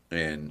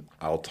 and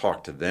I'll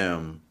talk to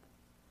them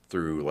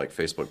through like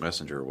Facebook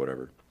Messenger or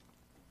whatever.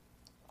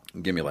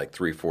 And give me like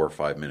 3, 4, or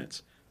 5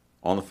 minutes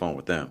on the phone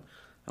with them,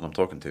 and I'm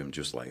talking to them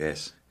just like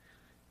this.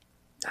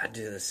 I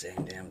do the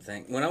same damn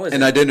thing when I was.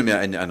 I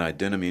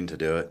didn't mean to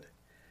do it.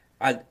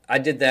 I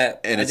did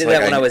that. And I did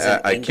that when I was in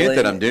England. I can't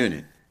that I'm doing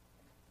it.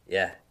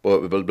 Yeah.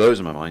 But what blows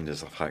my mind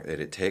is the fact that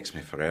it takes me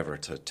forever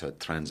to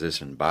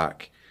transition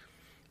back.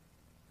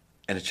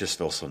 And it just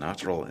feels so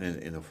natural.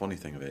 And the funny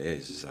thing of it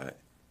is that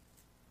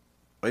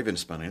I haven't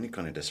spent any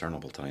kind of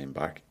discernible time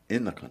back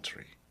in the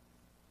country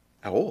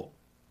at all.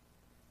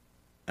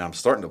 And I'm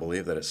starting to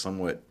believe that it's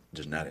somewhat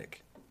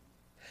genetic.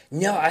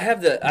 No, I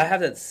have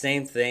that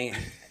same thing,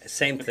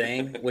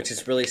 which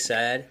is really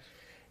sad.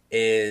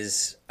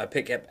 Is I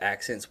pick up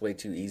accents way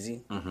too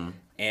easy. Mm-hmm.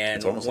 And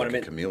it's almost like a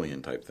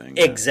chameleon type thing.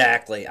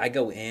 Exactly. I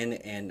go in,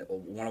 and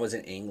when I was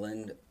in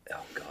England,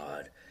 oh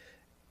God,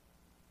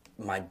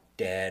 my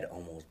dad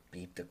almost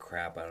beat the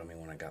crap out of me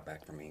when I got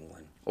back from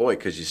England. Oh,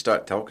 because you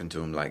start talking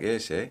to him like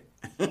this, eh?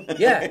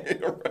 Yeah.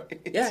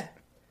 Right. Yeah.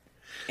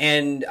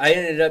 And I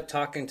ended up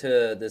talking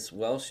to this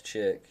Welsh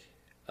chick,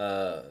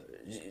 and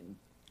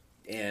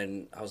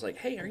I was like,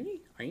 "Hey,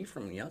 are you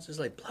from Yelts?" She's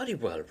like, "Bloody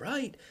well,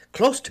 right,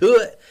 close to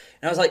it."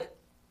 And I was like,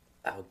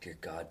 "Oh dear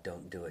God,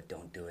 don't do it,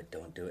 don't do it,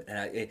 don't do it."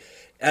 And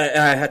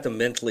I had to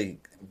mentally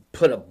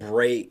put a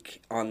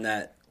brake on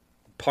that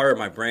part of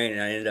my brain,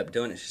 and I ended up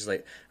doing it. She's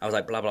like, I was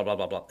like, blah blah blah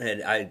blah blah,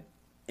 and I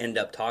end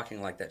up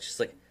talking like that. She's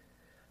like,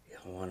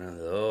 "You're one of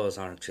those,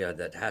 aren't you,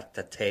 that have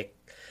to take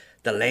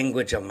the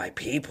language of my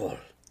people?"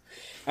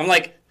 I'm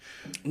like,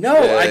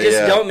 "No, I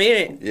just don't mean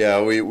it."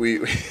 Yeah, we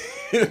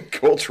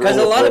cultural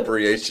a lot of-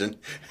 appropriation.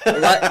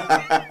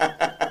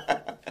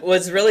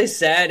 What's really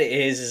sad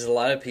is a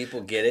lot of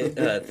people get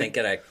it,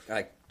 thinking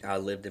I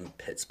lived in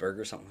Pittsburgh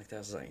or something like that. I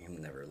was like, I've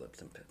never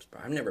lived in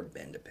Pittsburgh. I've never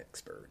been to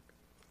Pittsburgh.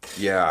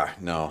 Yeah,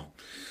 no,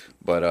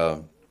 but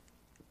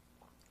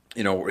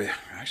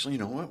actually, you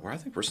know what? I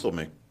think we're still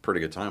making pretty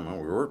good time. We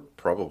were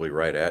probably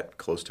right at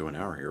close to an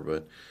hour here,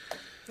 but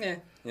Yeah.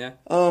 now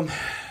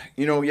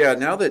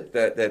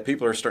that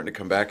people are starting to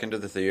come back into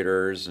the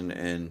theaters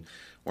and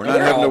we're not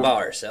We're having all to. about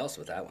ourselves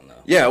with that one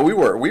though. Yeah, we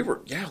were.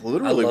 Yeah,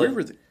 literally, I we love-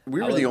 were.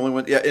 We I were the love- only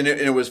one. Yeah, and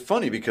it was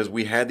funny because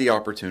we had the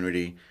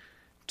opportunity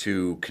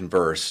to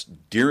converse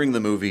during the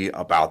movie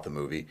about the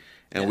movie,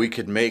 and we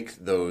could make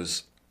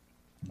those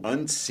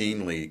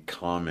unseemly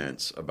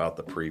comments about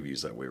the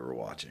previews that we were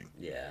watching.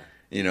 Yeah.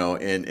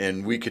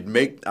 And we could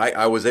make.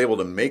 I was able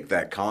to make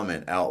that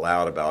comment out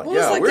loud about. Well,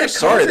 it's like we're that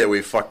sorry Conjur- that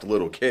we fucked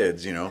little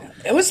kids.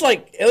 It was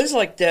like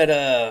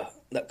that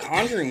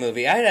Conjuring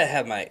movie. I had to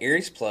have my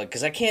ears plugged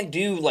because I can't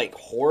do like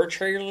horror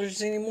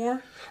trailers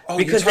anymore. Oh,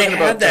 because you're they talking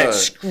have about that the-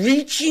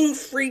 screeching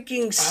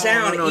freaking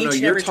sound no, each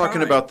and you're every talking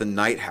time. about the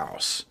Night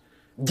House.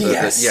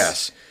 Yes.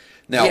 Yes.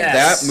 Now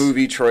Yes. that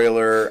movie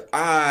trailer,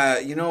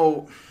 I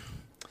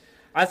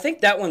think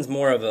that one's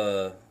more of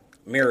a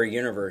mirror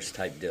universe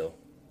type deal.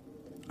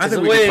 I think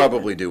the we way- could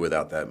probably do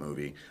without that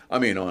movie. I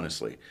mean,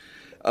 honestly,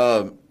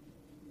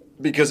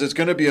 because it's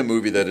going to be a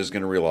movie that is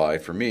going to rely,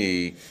 for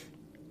me.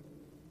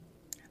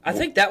 I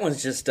think that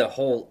one's just a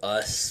whole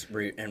Us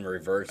in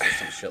reverse or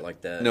some shit like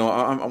that. No,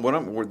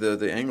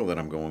 the angle that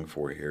I'm going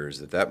for here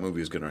is that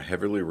movie is going to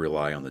heavily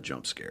rely on the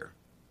jump scare.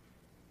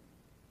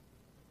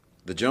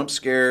 The jump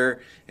scare,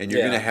 and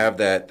you're going to have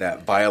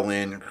that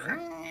violin,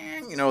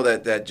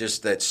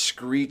 that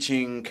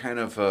screeching kind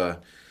of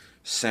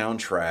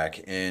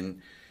soundtrack, and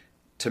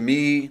to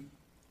me,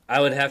 I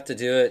would have to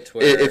do it to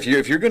where if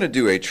you're going to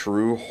do a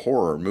true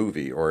horror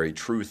movie or a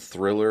true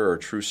thriller or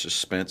true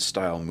suspense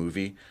style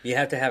movie, you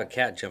have to have a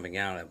cat jumping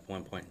out at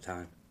one point in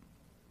time.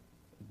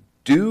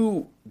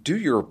 do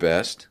your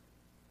best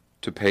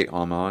to pay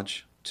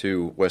homage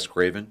to Wes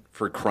Craven,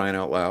 for crying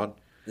out loud.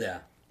 Yeah.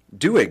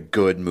 Do a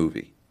good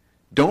movie.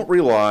 Don't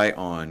rely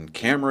on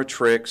camera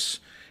tricks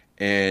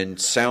and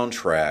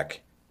soundtrack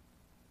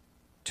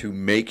to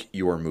make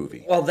your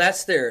movie. Well,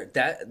 that's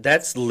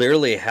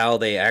literally how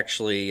they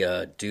actually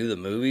do the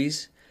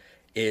movies.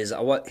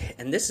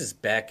 And this is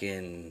back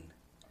in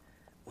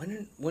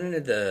when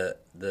did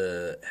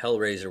the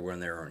Hellraiser when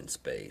they were in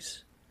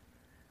space?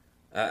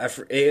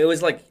 It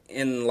was like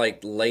in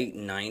like late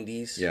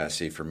 90s. Yeah,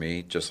 see, for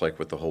me, just like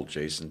with the whole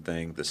Jason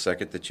thing, the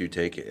second that you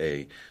take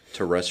a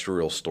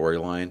terrestrial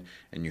storyline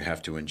and you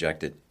have to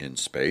inject it in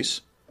space,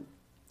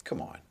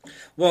 come on.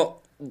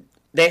 Well,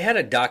 they had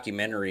a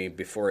documentary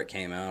before it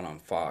came out on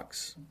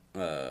Fox,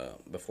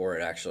 before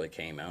it actually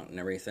came out and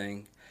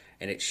everything,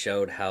 and it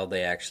showed how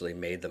they actually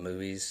made the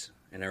movies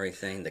and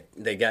everything.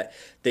 They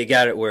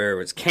got it where it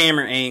was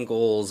camera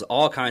angles,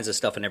 all kinds of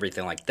stuff and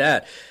everything like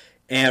that.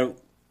 And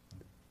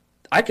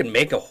I could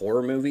make a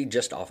horror movie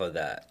just off of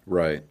that.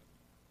 Right.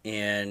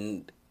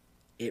 And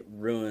it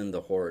ruined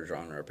the horror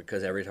genre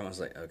because every time I was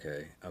like,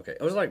 okay.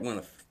 It was like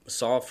when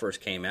Saw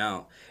first came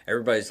out,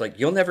 everybody's like,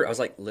 you'll never. I was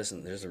like,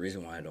 listen, there's a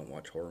reason why I don't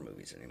watch horror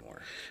movies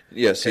anymore.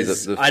 Yeah, see,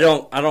 I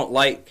don't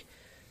like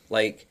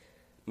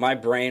my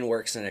brain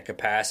works in a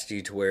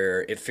capacity to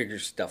where it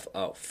figures stuff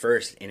out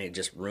first and it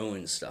just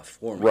ruins stuff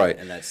for me. Right.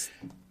 And that's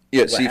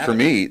yeah. what See, for happened.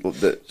 me,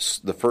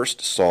 the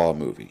first Saw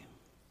movie,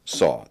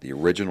 Saw, the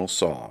original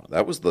Saw,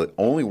 that was the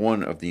only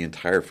one of the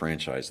entire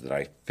franchise that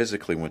I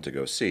physically went to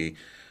go see,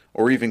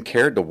 or even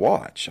cared to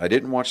watch. I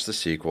didn't watch the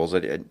sequels.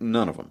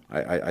 None of them.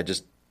 I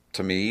just,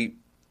 to me,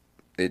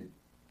 it's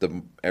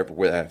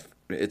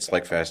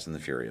like Fast and the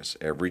Furious.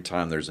 Every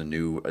time there's a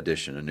new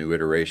addition, a new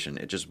iteration,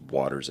 it just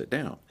waters it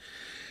down.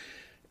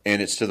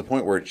 And it's to the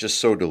point where it's just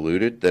so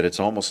diluted that it's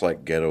almost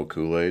like ghetto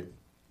Kool-Aid,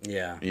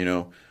 yeah.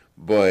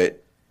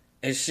 But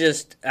It's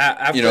just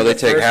after they the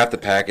take first- half the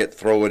packet,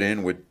 throw it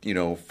in with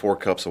 4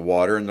 cups of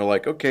water, and they're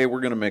like, okay, we're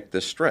going to make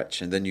this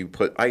stretch, and then you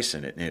put ice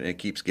in it, and it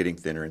keeps getting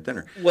thinner and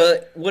thinner. Well,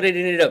 what it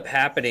ended up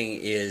happening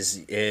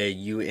is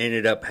you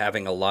ended up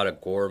having a lot of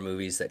gore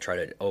movies that try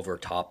to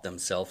overtop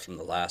themselves from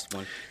the last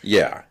one.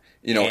 Yeah,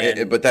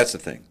 And- but that's the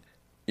thing.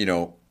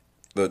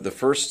 The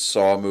first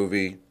Saw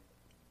movie,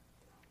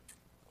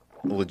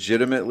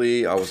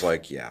 legitimately, I was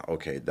like, yeah,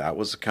 okay, that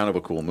was kind of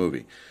a cool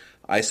movie.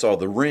 I saw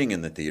The Ring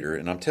in the theater,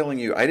 and I'm telling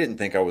you, I didn't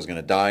think I was going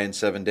to die in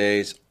 7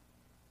 days.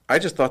 I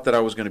just thought that I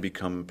was going to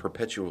become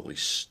perpetually,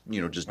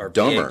 just Or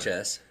dumber.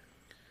 VHS.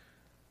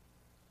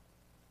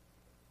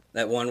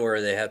 That one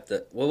where they have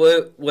to. Well,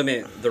 wait a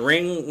minute. The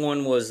Ring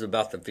one was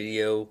about the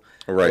video.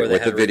 Right, where they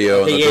with had the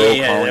video and the girl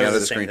crawling that out was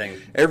of the same screen.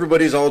 thing.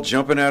 Everybody's all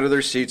jumping out of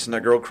their seats, and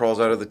that girl crawls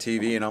out of the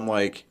TV, and I'm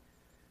like,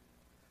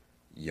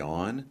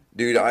 yawn?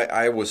 Dude,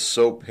 I was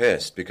so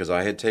pissed because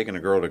I had taken a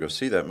girl to go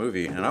see that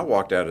movie, and I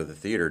walked out of the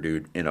theater,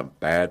 dude, in a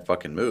bad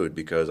fucking mood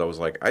because I was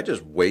like, I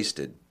just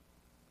wasted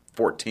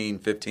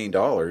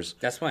 $14-15.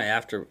 That's why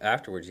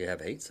afterwards you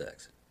have hate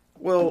sex.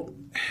 Well,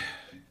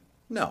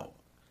 no.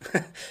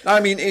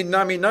 I mean,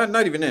 not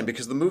even in,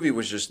 because the movie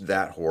was just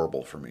that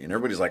horrible for me, and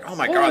everybody's like, "Oh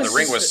my God, The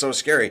Ring was so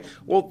scary."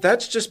 Well,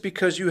 that's just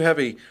because you have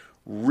a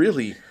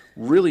really,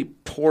 really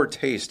poor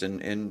taste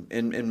in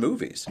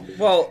movies.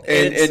 Well,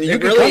 and you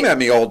can come at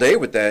me all day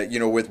with that,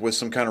 with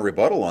some kind of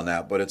rebuttal on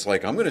that, but it's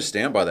like I'm going to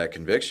stand by that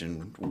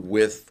conviction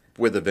with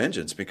a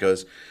vengeance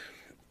because.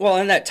 Well,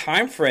 in that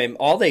time frame,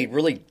 all they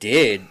really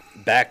did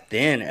back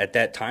then at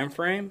that time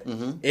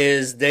frame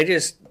is they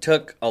just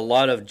took a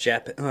lot of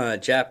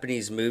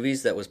Japanese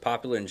movies that was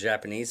popular in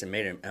Japanese and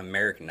made it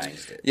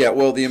Americanized it. Yeah,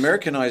 well, the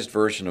Americanized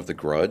version of The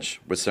Grudge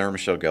with Sarah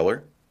Michelle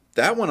Gellar,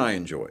 that one I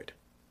enjoyed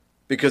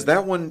because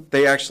that one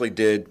they actually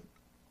did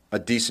a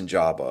decent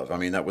job of. I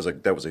mean, that was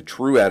a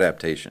true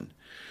adaptation,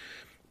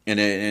 and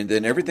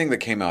then everything that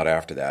came out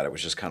after that, it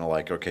was just kind of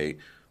like, okay,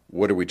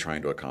 what are we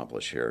trying to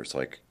accomplish here? It's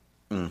like.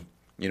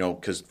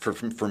 Because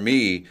for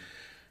me,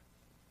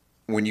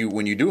 when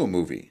you do a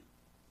movie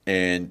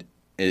and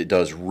it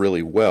does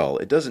really well,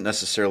 it doesn't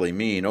necessarily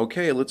mean,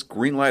 okay, let's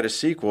greenlight a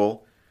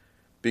sequel,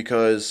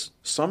 because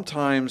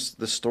sometimes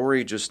the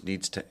story just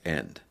needs to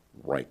end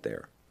right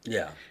there.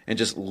 Yeah. And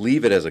just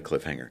leave it as a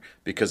cliffhanger,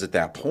 because at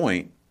that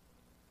point,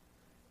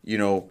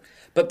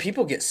 But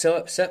people get so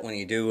upset when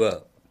you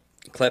do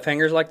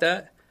cliffhangers like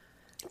that.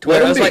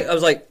 Let I was them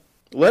be. like,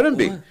 let them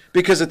be.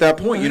 Because at that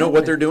point, you know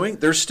what they're doing?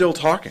 They're still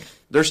talking.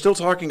 They're still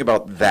talking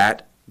about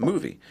that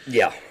movie.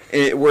 yeah.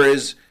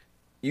 Whereas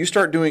you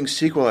start doing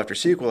sequel after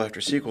sequel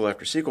after sequel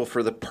after sequel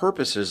for the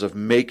purposes of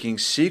making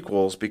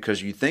sequels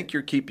because you think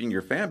you're keeping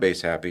your fan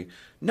base happy.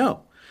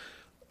 No.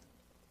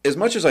 As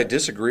much as I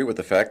disagree with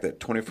the fact that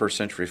 21st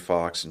Century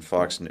Fox and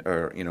Fox,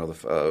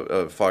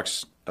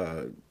 Fox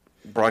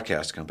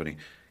broadcast company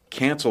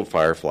canceled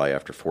Firefly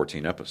after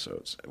 14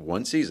 episodes,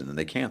 one season, and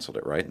they canceled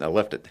it, right? And they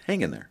left it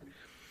hanging there.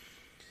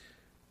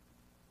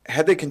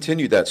 Had they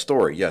continued that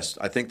story, yes,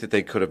 I think that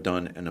they could have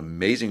done an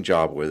amazing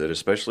job with it,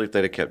 especially if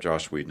they'd have kept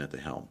Joss Whedon at the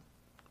helm,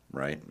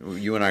 right?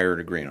 You and I are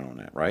agreeing on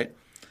that, right?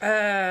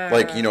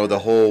 The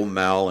whole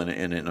Mal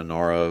and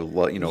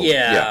Inara,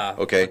 Yeah.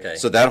 Okay.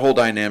 So that whole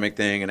dynamic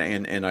thing,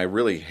 and I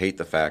really hate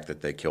the fact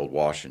that they killed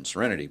Wash and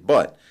Serenity,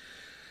 but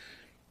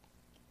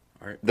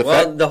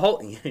the whole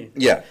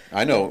yeah,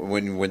 I know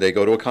when they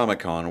go to a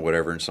Comic-Con or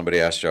whatever, and somebody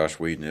asks Josh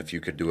Whedon if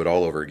you could do it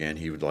all over again,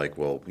 he would like,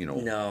 well,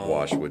 No.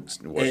 Wash would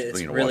be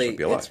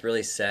alive. It's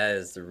really sad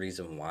is the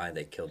reason why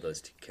they killed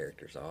those two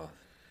characters off.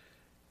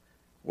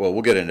 Well,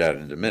 we'll get into that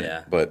in a minute.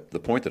 Yeah. But the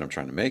point that I'm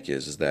trying to make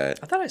is that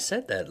I thought I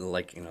said that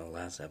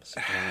last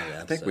episode.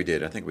 I think we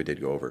did. I think we did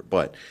go over it.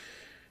 But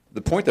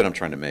the point that I'm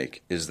trying to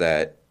make is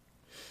that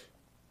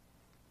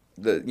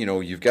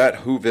you've got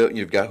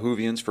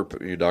Whovians for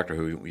your Doctor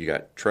Who, you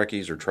got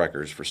Trekkies or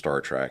Trekkers for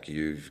Star Trek,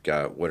 you've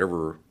got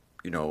whatever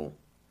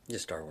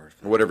just Star Wars,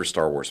 whatever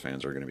Star Wars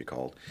fans are going to be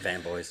called,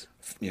 fanboys,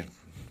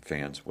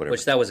 fans, whatever.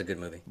 Which that was a good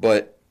movie.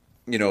 But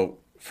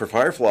for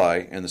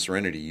Firefly and the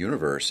Serenity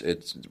universe,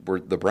 we're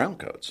the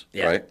browncoats,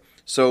 right?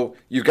 So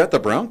you've got the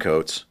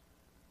browncoats.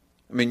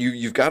 I mean,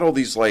 you've got all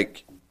these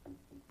like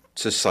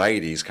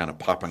societies kind of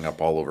popping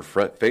up all over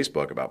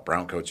Facebook about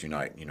browncoats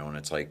unite, and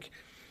it's like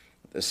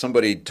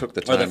somebody took the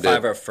time. Or the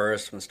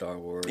 501st from Star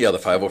Wars. Yeah, the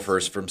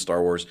 501st from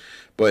Star Wars.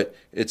 But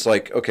it's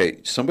like, okay,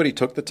 somebody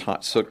took the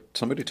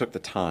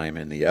time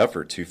and the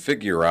effort to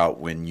figure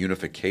out when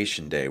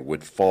Unification Day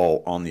would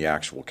fall on the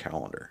actual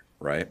calendar,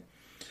 right?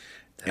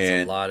 That's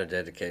a lot of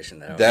dedication.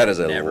 That is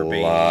a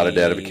lot of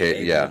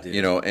dedication. Yeah,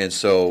 and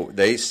so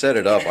they set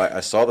it up. I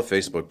saw the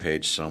Facebook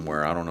page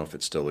somewhere. I don't know if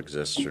it still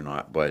exists or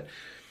not, but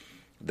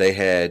they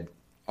had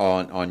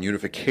on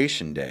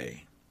Unification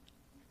Day,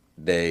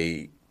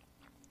 they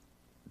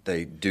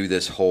do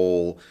this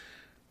whole.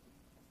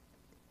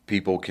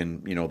 People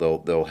can,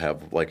 they'll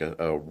have like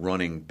a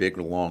big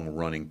long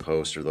running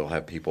post, or they'll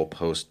have people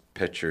post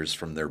pictures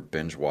from their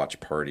binge watch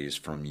parties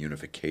from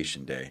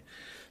Unification Day.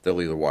 They'll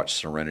either watch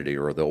Serenity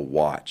or they'll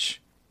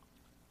watch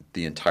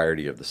the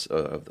entirety of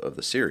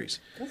the series.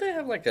 Don't they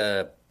have like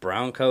a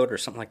brown coat or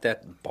something like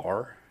that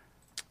bar?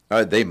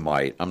 They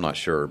might. I'm not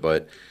sure,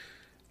 but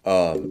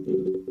to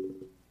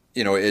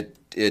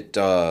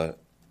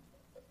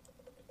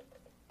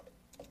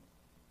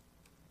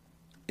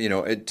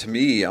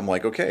me, I'm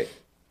like, okay,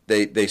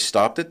 they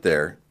stopped it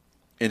there,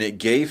 and it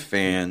gave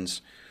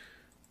fans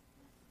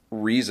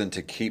reason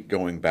to keep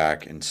going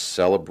back and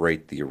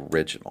celebrate the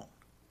original.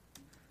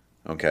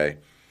 Okay,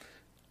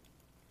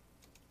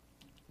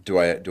 Do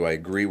I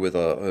agree with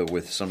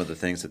some of the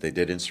things that they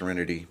did in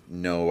Serenity?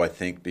 No, I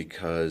think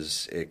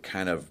because it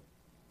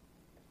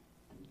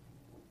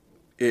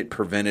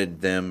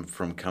prevented them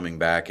from coming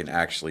back and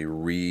actually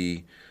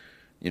reopening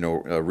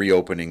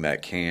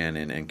that can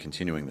and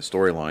continuing the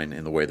storyline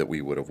in the way that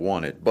we would have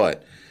wanted.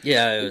 But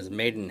Yeah, it was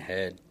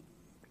Maidenhead.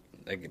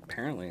 Like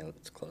apparently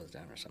it's closed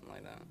down or something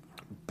like that.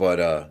 but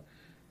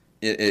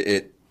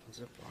it Was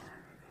it far?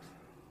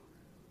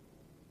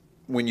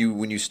 when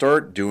you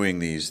start doing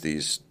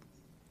these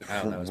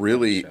Oh, that was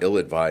really part of the show.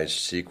 ill-advised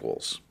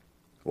sequels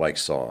like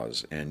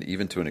Saws, and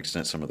even to an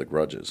extent some of the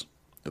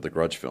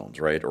Grudge films,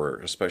 right? Or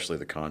especially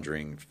The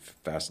Conjuring,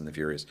 Fast and the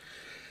Furious.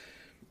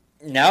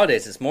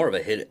 Nowadays, it's more of a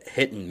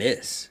hit and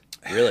miss.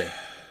 Really.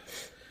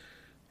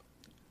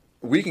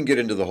 We can get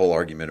into the whole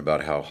argument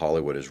about how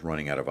Hollywood is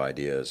running out of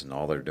ideas and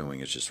all they're doing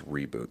is just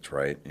reboots,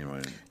 right?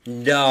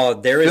 No,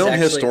 there is Film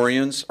actually...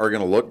 historians are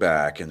going to look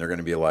back and they're going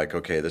to be like,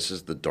 okay, this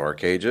is the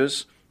Dark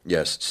Ages.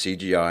 Yes,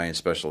 CGI and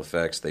special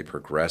effects, they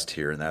progressed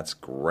here, and that's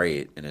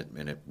great. And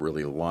it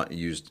really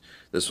used,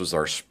 this was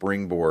our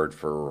springboard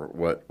for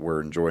what we're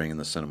enjoying in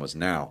the cinemas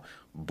now.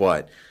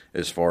 But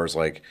as far as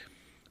like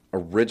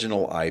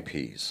original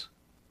IPs,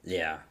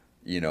 Yeah.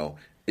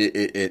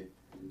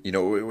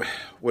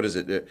 What is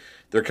it?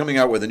 They're coming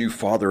out with a new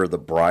Father of the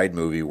Bride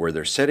movie where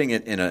they're setting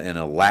it in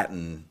a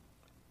Latin,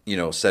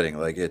 setting.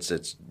 Like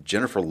it's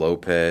Jennifer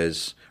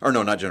Lopez, or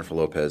no, not Jennifer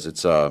Lopez.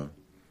 It's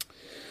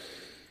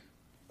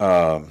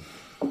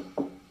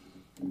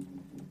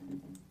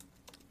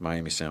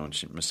Miami Sound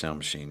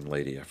Machine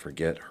lady. I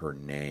forget her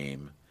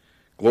name.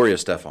 Gloria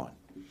Estefan.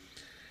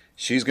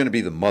 She's going to be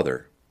the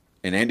mother,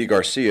 and Andy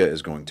Garcia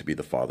is going to be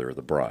the father of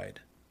the bride.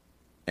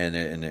 And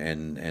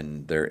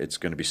there it's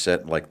going to be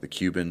set in like the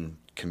Cuban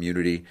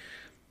community.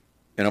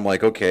 And I'm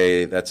like,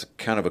 okay, that's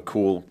kind of a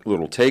cool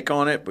little take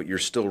on it, but you're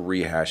still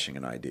rehashing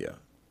an idea.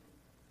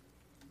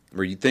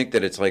 Where you think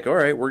that it's like, all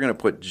right, we're going to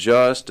put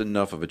just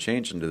enough of a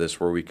change into this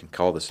where we can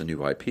call this a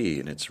new IP,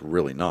 and it's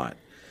really not.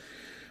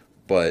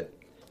 But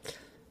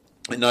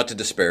not to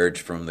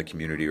disparage from the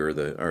community or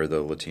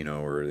the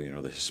Latino or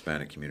the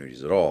Hispanic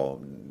communities at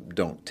all.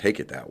 Don't take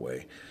it that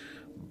way.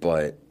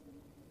 But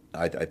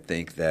I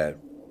think that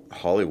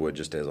Hollywood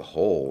just as a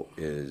whole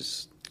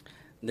is...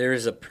 There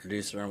is a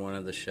producer on one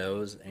of the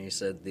shows, and he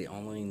said the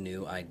only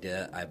new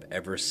idea I've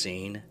ever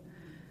seen...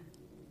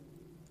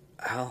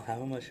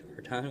 How much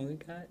more time we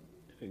got?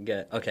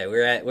 Okay,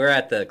 we're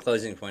at the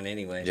closing point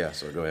anyway. Yeah,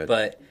 so go ahead.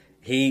 But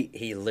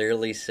he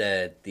literally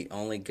said the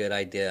only good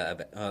idea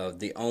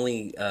the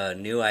only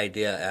new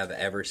idea I've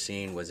ever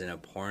seen was in a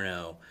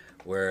porno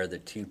where the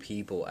two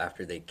people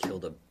after they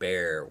killed a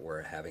bear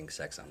were having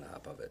sex on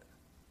top of it.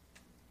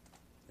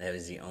 That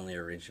was the only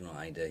original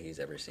idea he's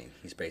ever seen.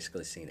 He's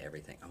basically seen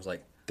everything. I was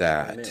like, wait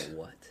a minute,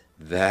 what?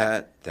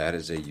 That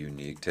is a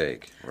unique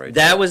take, right?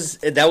 That was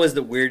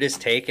the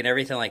weirdest take and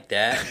everything like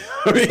that.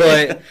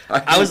 But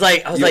I was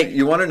like,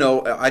 you want to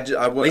know? I'm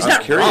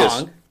not curious,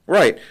 wrong.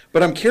 Right?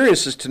 But I'm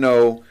curious as to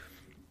know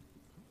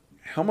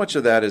how much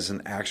of that is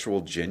an actual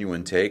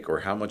genuine take,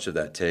 or how much of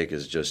that take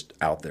is just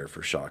out there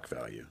for shock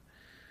value.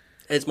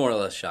 It's more or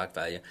less shock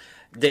value.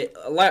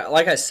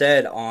 Like I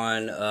said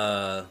on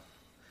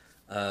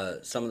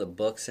some of the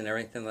books and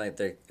everything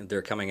like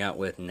they're coming out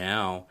with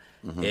now.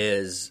 Mm-hmm.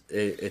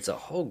 It's a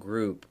whole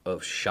group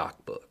of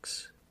shock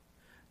books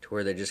to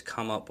where they just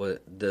come up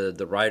with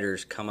the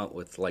writers come up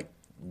with like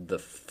the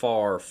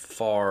far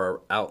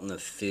out in the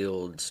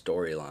field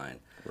storyline,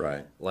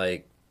 right?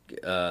 Like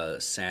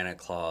Santa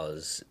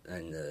Claus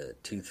and the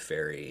Tooth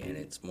Fairy, and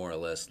it's more or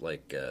less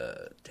like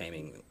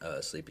Taming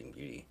Sleeping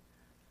Beauty.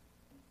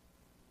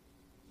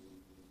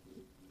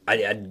 I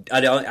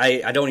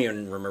don't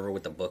even remember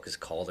what the book is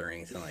called or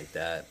anything like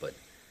that, but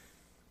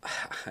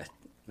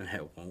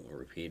I won't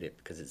repeat it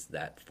because it's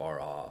that far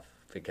off.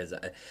 Because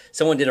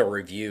someone did a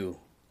review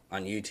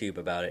on YouTube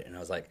about it, and I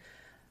was like,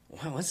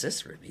 "Wow, what's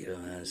this review?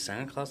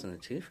 Santa Claus and the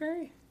Tooth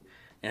Fairy?"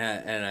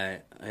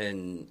 And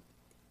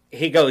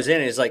he goes in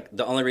and is like,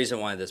 the only reason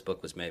why this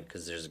book was made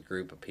because there's a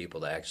group of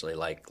people that actually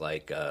like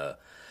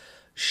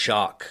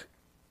shock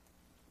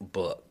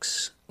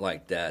books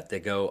like that. They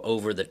go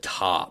over the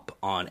top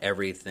on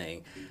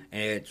everything,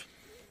 and it's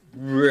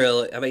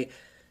really, I mean,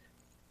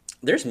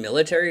 there's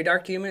military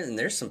dark humor, and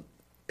there's some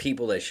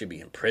people that should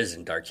be in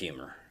prison dark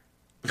humor.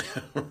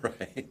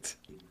 Right.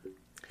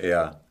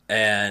 Yeah.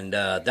 And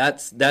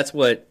that's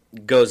what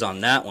goes on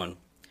that one.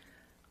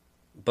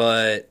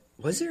 But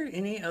was there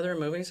any other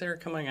movies that are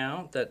coming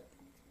out that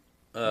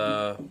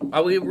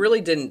we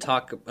really didn't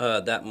talk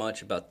that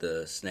much about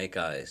the Snake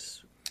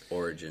Eyes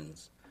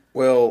origins?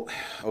 Well,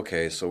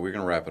 okay, so we're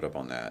going to wrap it up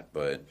on that,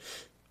 but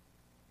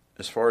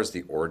as far as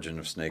the origin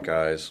of Snake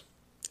Eyes...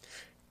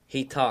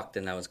 He talked,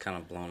 and I was kind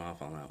of blown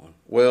off on that one.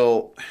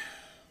 Well,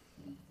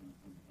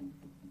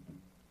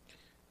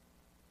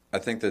 I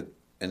think that,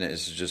 and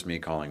this is just me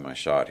calling my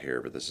shot here,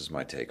 but this is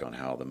my take on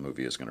how the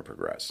movie is going to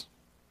progress.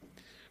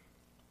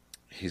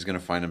 He's going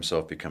to find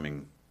himself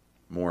becoming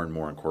more and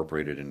more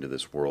incorporated into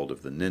this world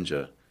of the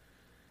ninja,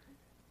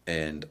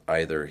 And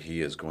either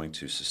he is going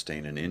to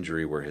sustain an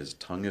injury where his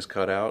tongue is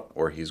cut out,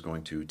 or he's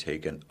going to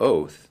take an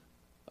oath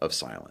of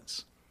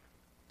silence.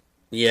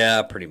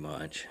 Yeah, pretty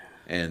much.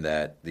 And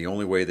that the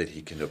only way that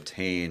he can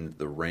obtain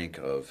the rank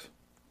of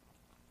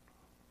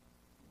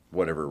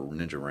whatever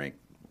ninja rank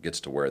gets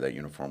to wear that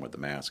uniform with the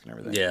mask and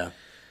everything,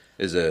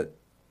 is that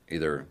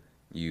either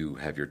you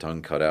have your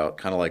tongue cut out,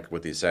 kind of like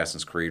with the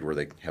Assassin's Creed where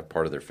they have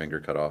part of their finger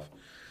cut off.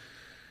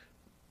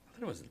 I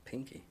thought it was the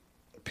pinky.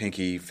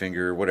 Pinky,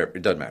 finger, whatever.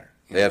 It doesn't matter.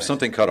 They have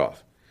something cut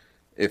off.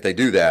 If they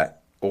do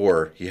that,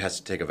 or he has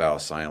to take a vow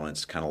of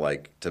silence, kind of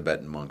like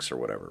Tibetan monks or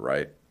whatever,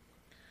 right?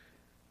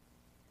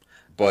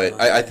 But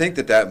I think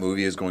that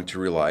movie is going to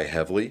rely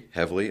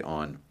heavily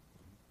on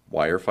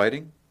wire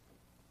fighting,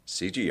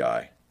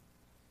 CGI,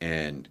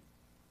 and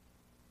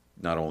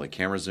not only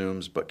camera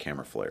zooms, but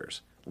camera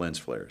flares, lens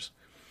flares.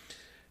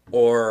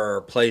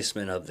 Or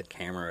placement of the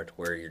camera to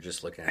where you're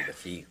just looking at the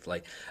feet.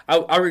 Like, I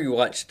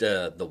rewatched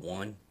The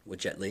One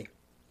with Jet Li.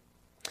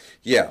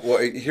 Yeah, well,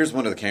 here's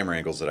one of the camera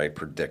angles that I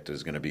predict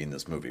is going to be in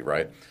this movie,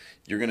 right?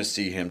 You're going to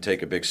see him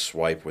take a big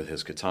swipe with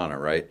his katana,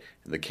 right?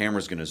 And the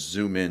camera's going to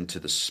zoom into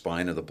the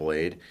spine of the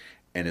blade,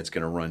 and it's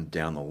going to run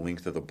down the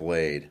length of the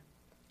blade,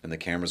 and the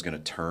camera's going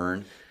to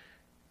turn,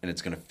 and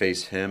it's going to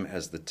face him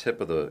as the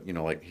tip of the,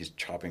 like he's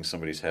chopping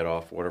somebody's head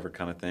off, whatever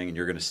kind of thing, and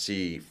you're going to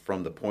see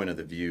from the point of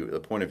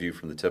view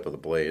from the tip of the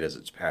blade as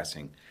it's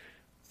passing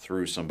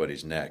through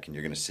somebody's neck, and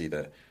you're going to see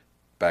the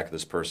back of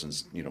this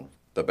person's,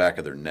 the back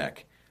of their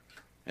neck,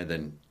 and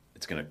then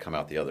it's going to come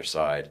out the other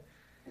side,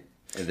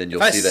 and then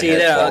you'll see the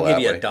head fall I'll give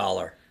you that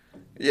way.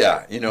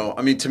 $1.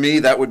 Yeah, to me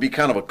that would be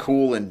kind of a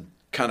cool and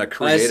kind of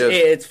creative.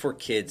 It's for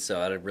kids,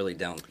 so I really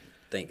don't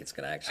think it's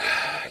going to actually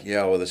happen.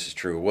 Yeah, well, this is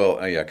true.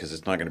 Well, yeah, because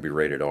it's not going to be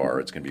rated R.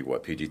 It's going to be,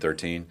 what,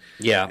 PG-13?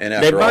 Yeah, and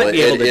they might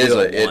be able to do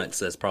it once.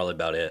 That's probably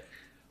about it.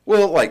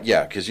 Well,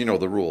 because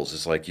the rules.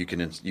 It's like you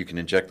can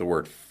inject the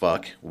word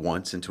fuck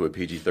once into a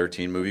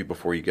PG-13 movie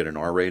before you get an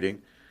R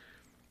rating.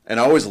 And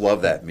I always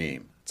love that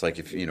meme. It's like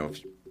if it's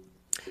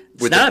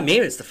not a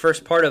meme. It's the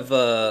first part of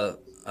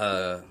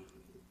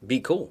Be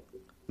Cool.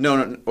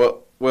 No.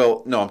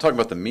 Well, no. I'm talking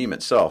about the meme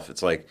itself.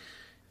 It's like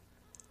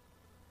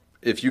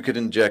if you could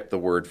inject the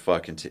word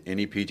fuck into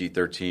any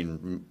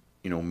PG-13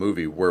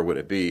 movie, where would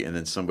it be? And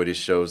then somebody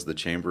shows the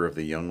Chamber of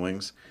the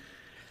Younglings,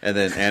 and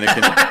then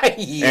Anakin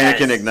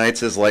Anakin ignites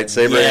his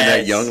lightsaber, and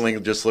that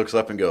youngling just looks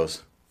up and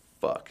goes,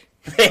 "Fuck."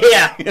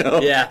 Yeah.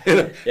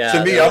 Yeah.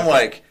 To me, I'm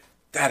like,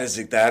 that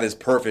is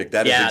perfect.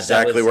 That is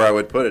exactly where I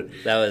would put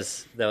it. That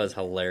was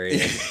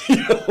hilarious.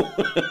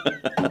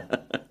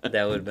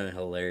 That would have been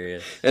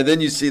hilarious. And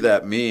then you see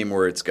that meme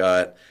where it's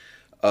got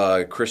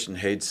Christian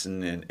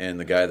Hayden and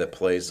the guy that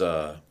plays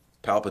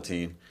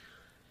Palpatine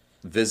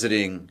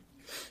visiting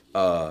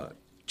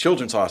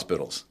children's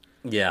hospitals.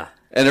 Yeah.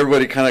 And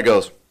everybody kind of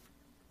goes,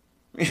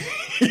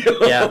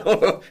 Yeah.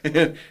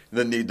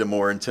 The need to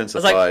more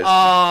intensifies. I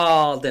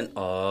was like,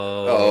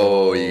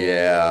 oh,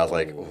 yeah.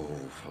 Like,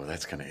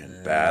 that's going to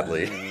end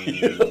badly.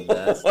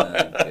 That's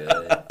not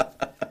good.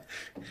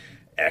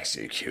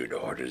 Execute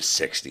Order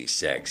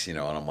 66, and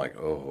I'm like,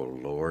 oh,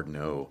 Lord,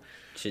 no.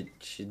 Should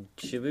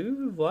we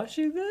be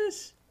watching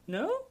this?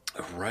 No?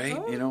 Right,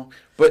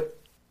 but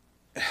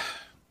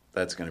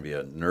that's going to be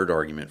a nerd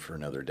argument for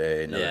another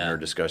day, another nerd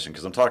discussion,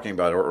 because I'm talking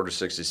about Order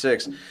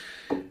 66.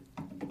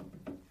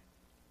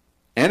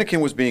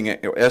 Anakin was being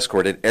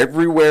escorted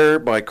everywhere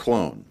by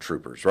clone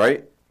troopers,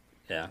 right?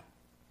 Yeah.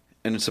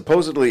 And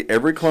supposedly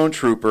every clone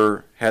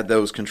trooper had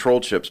those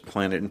control chips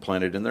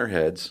implanted in their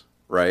heads,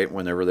 right,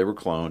 whenever they were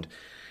cloned.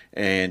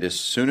 And as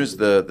soon as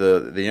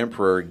the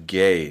Emperor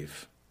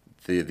gave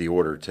the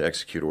order to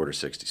execute Order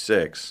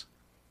 66,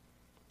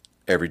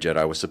 every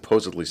Jedi was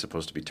supposedly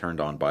supposed to be turned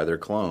on by their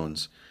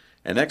clones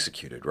and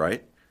executed,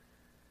 right?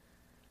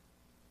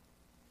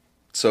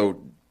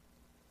 So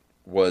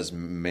was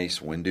Mace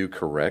Windu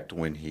correct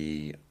when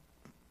he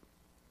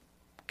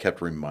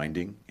kept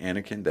reminding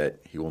Anakin that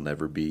he will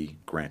never be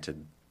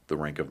granted the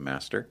rank of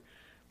Master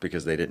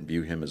because they didn't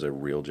view him as a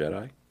real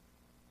Jedi?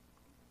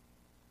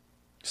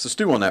 So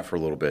stew on that for a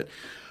little bit.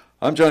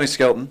 I'm Johnny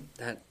Skelton.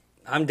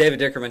 I'm David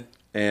Dickerman.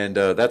 And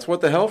that's What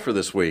the Hell for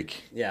this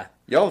week. Yeah.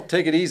 Y'all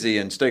take it easy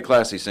and stay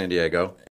classy, San Diego.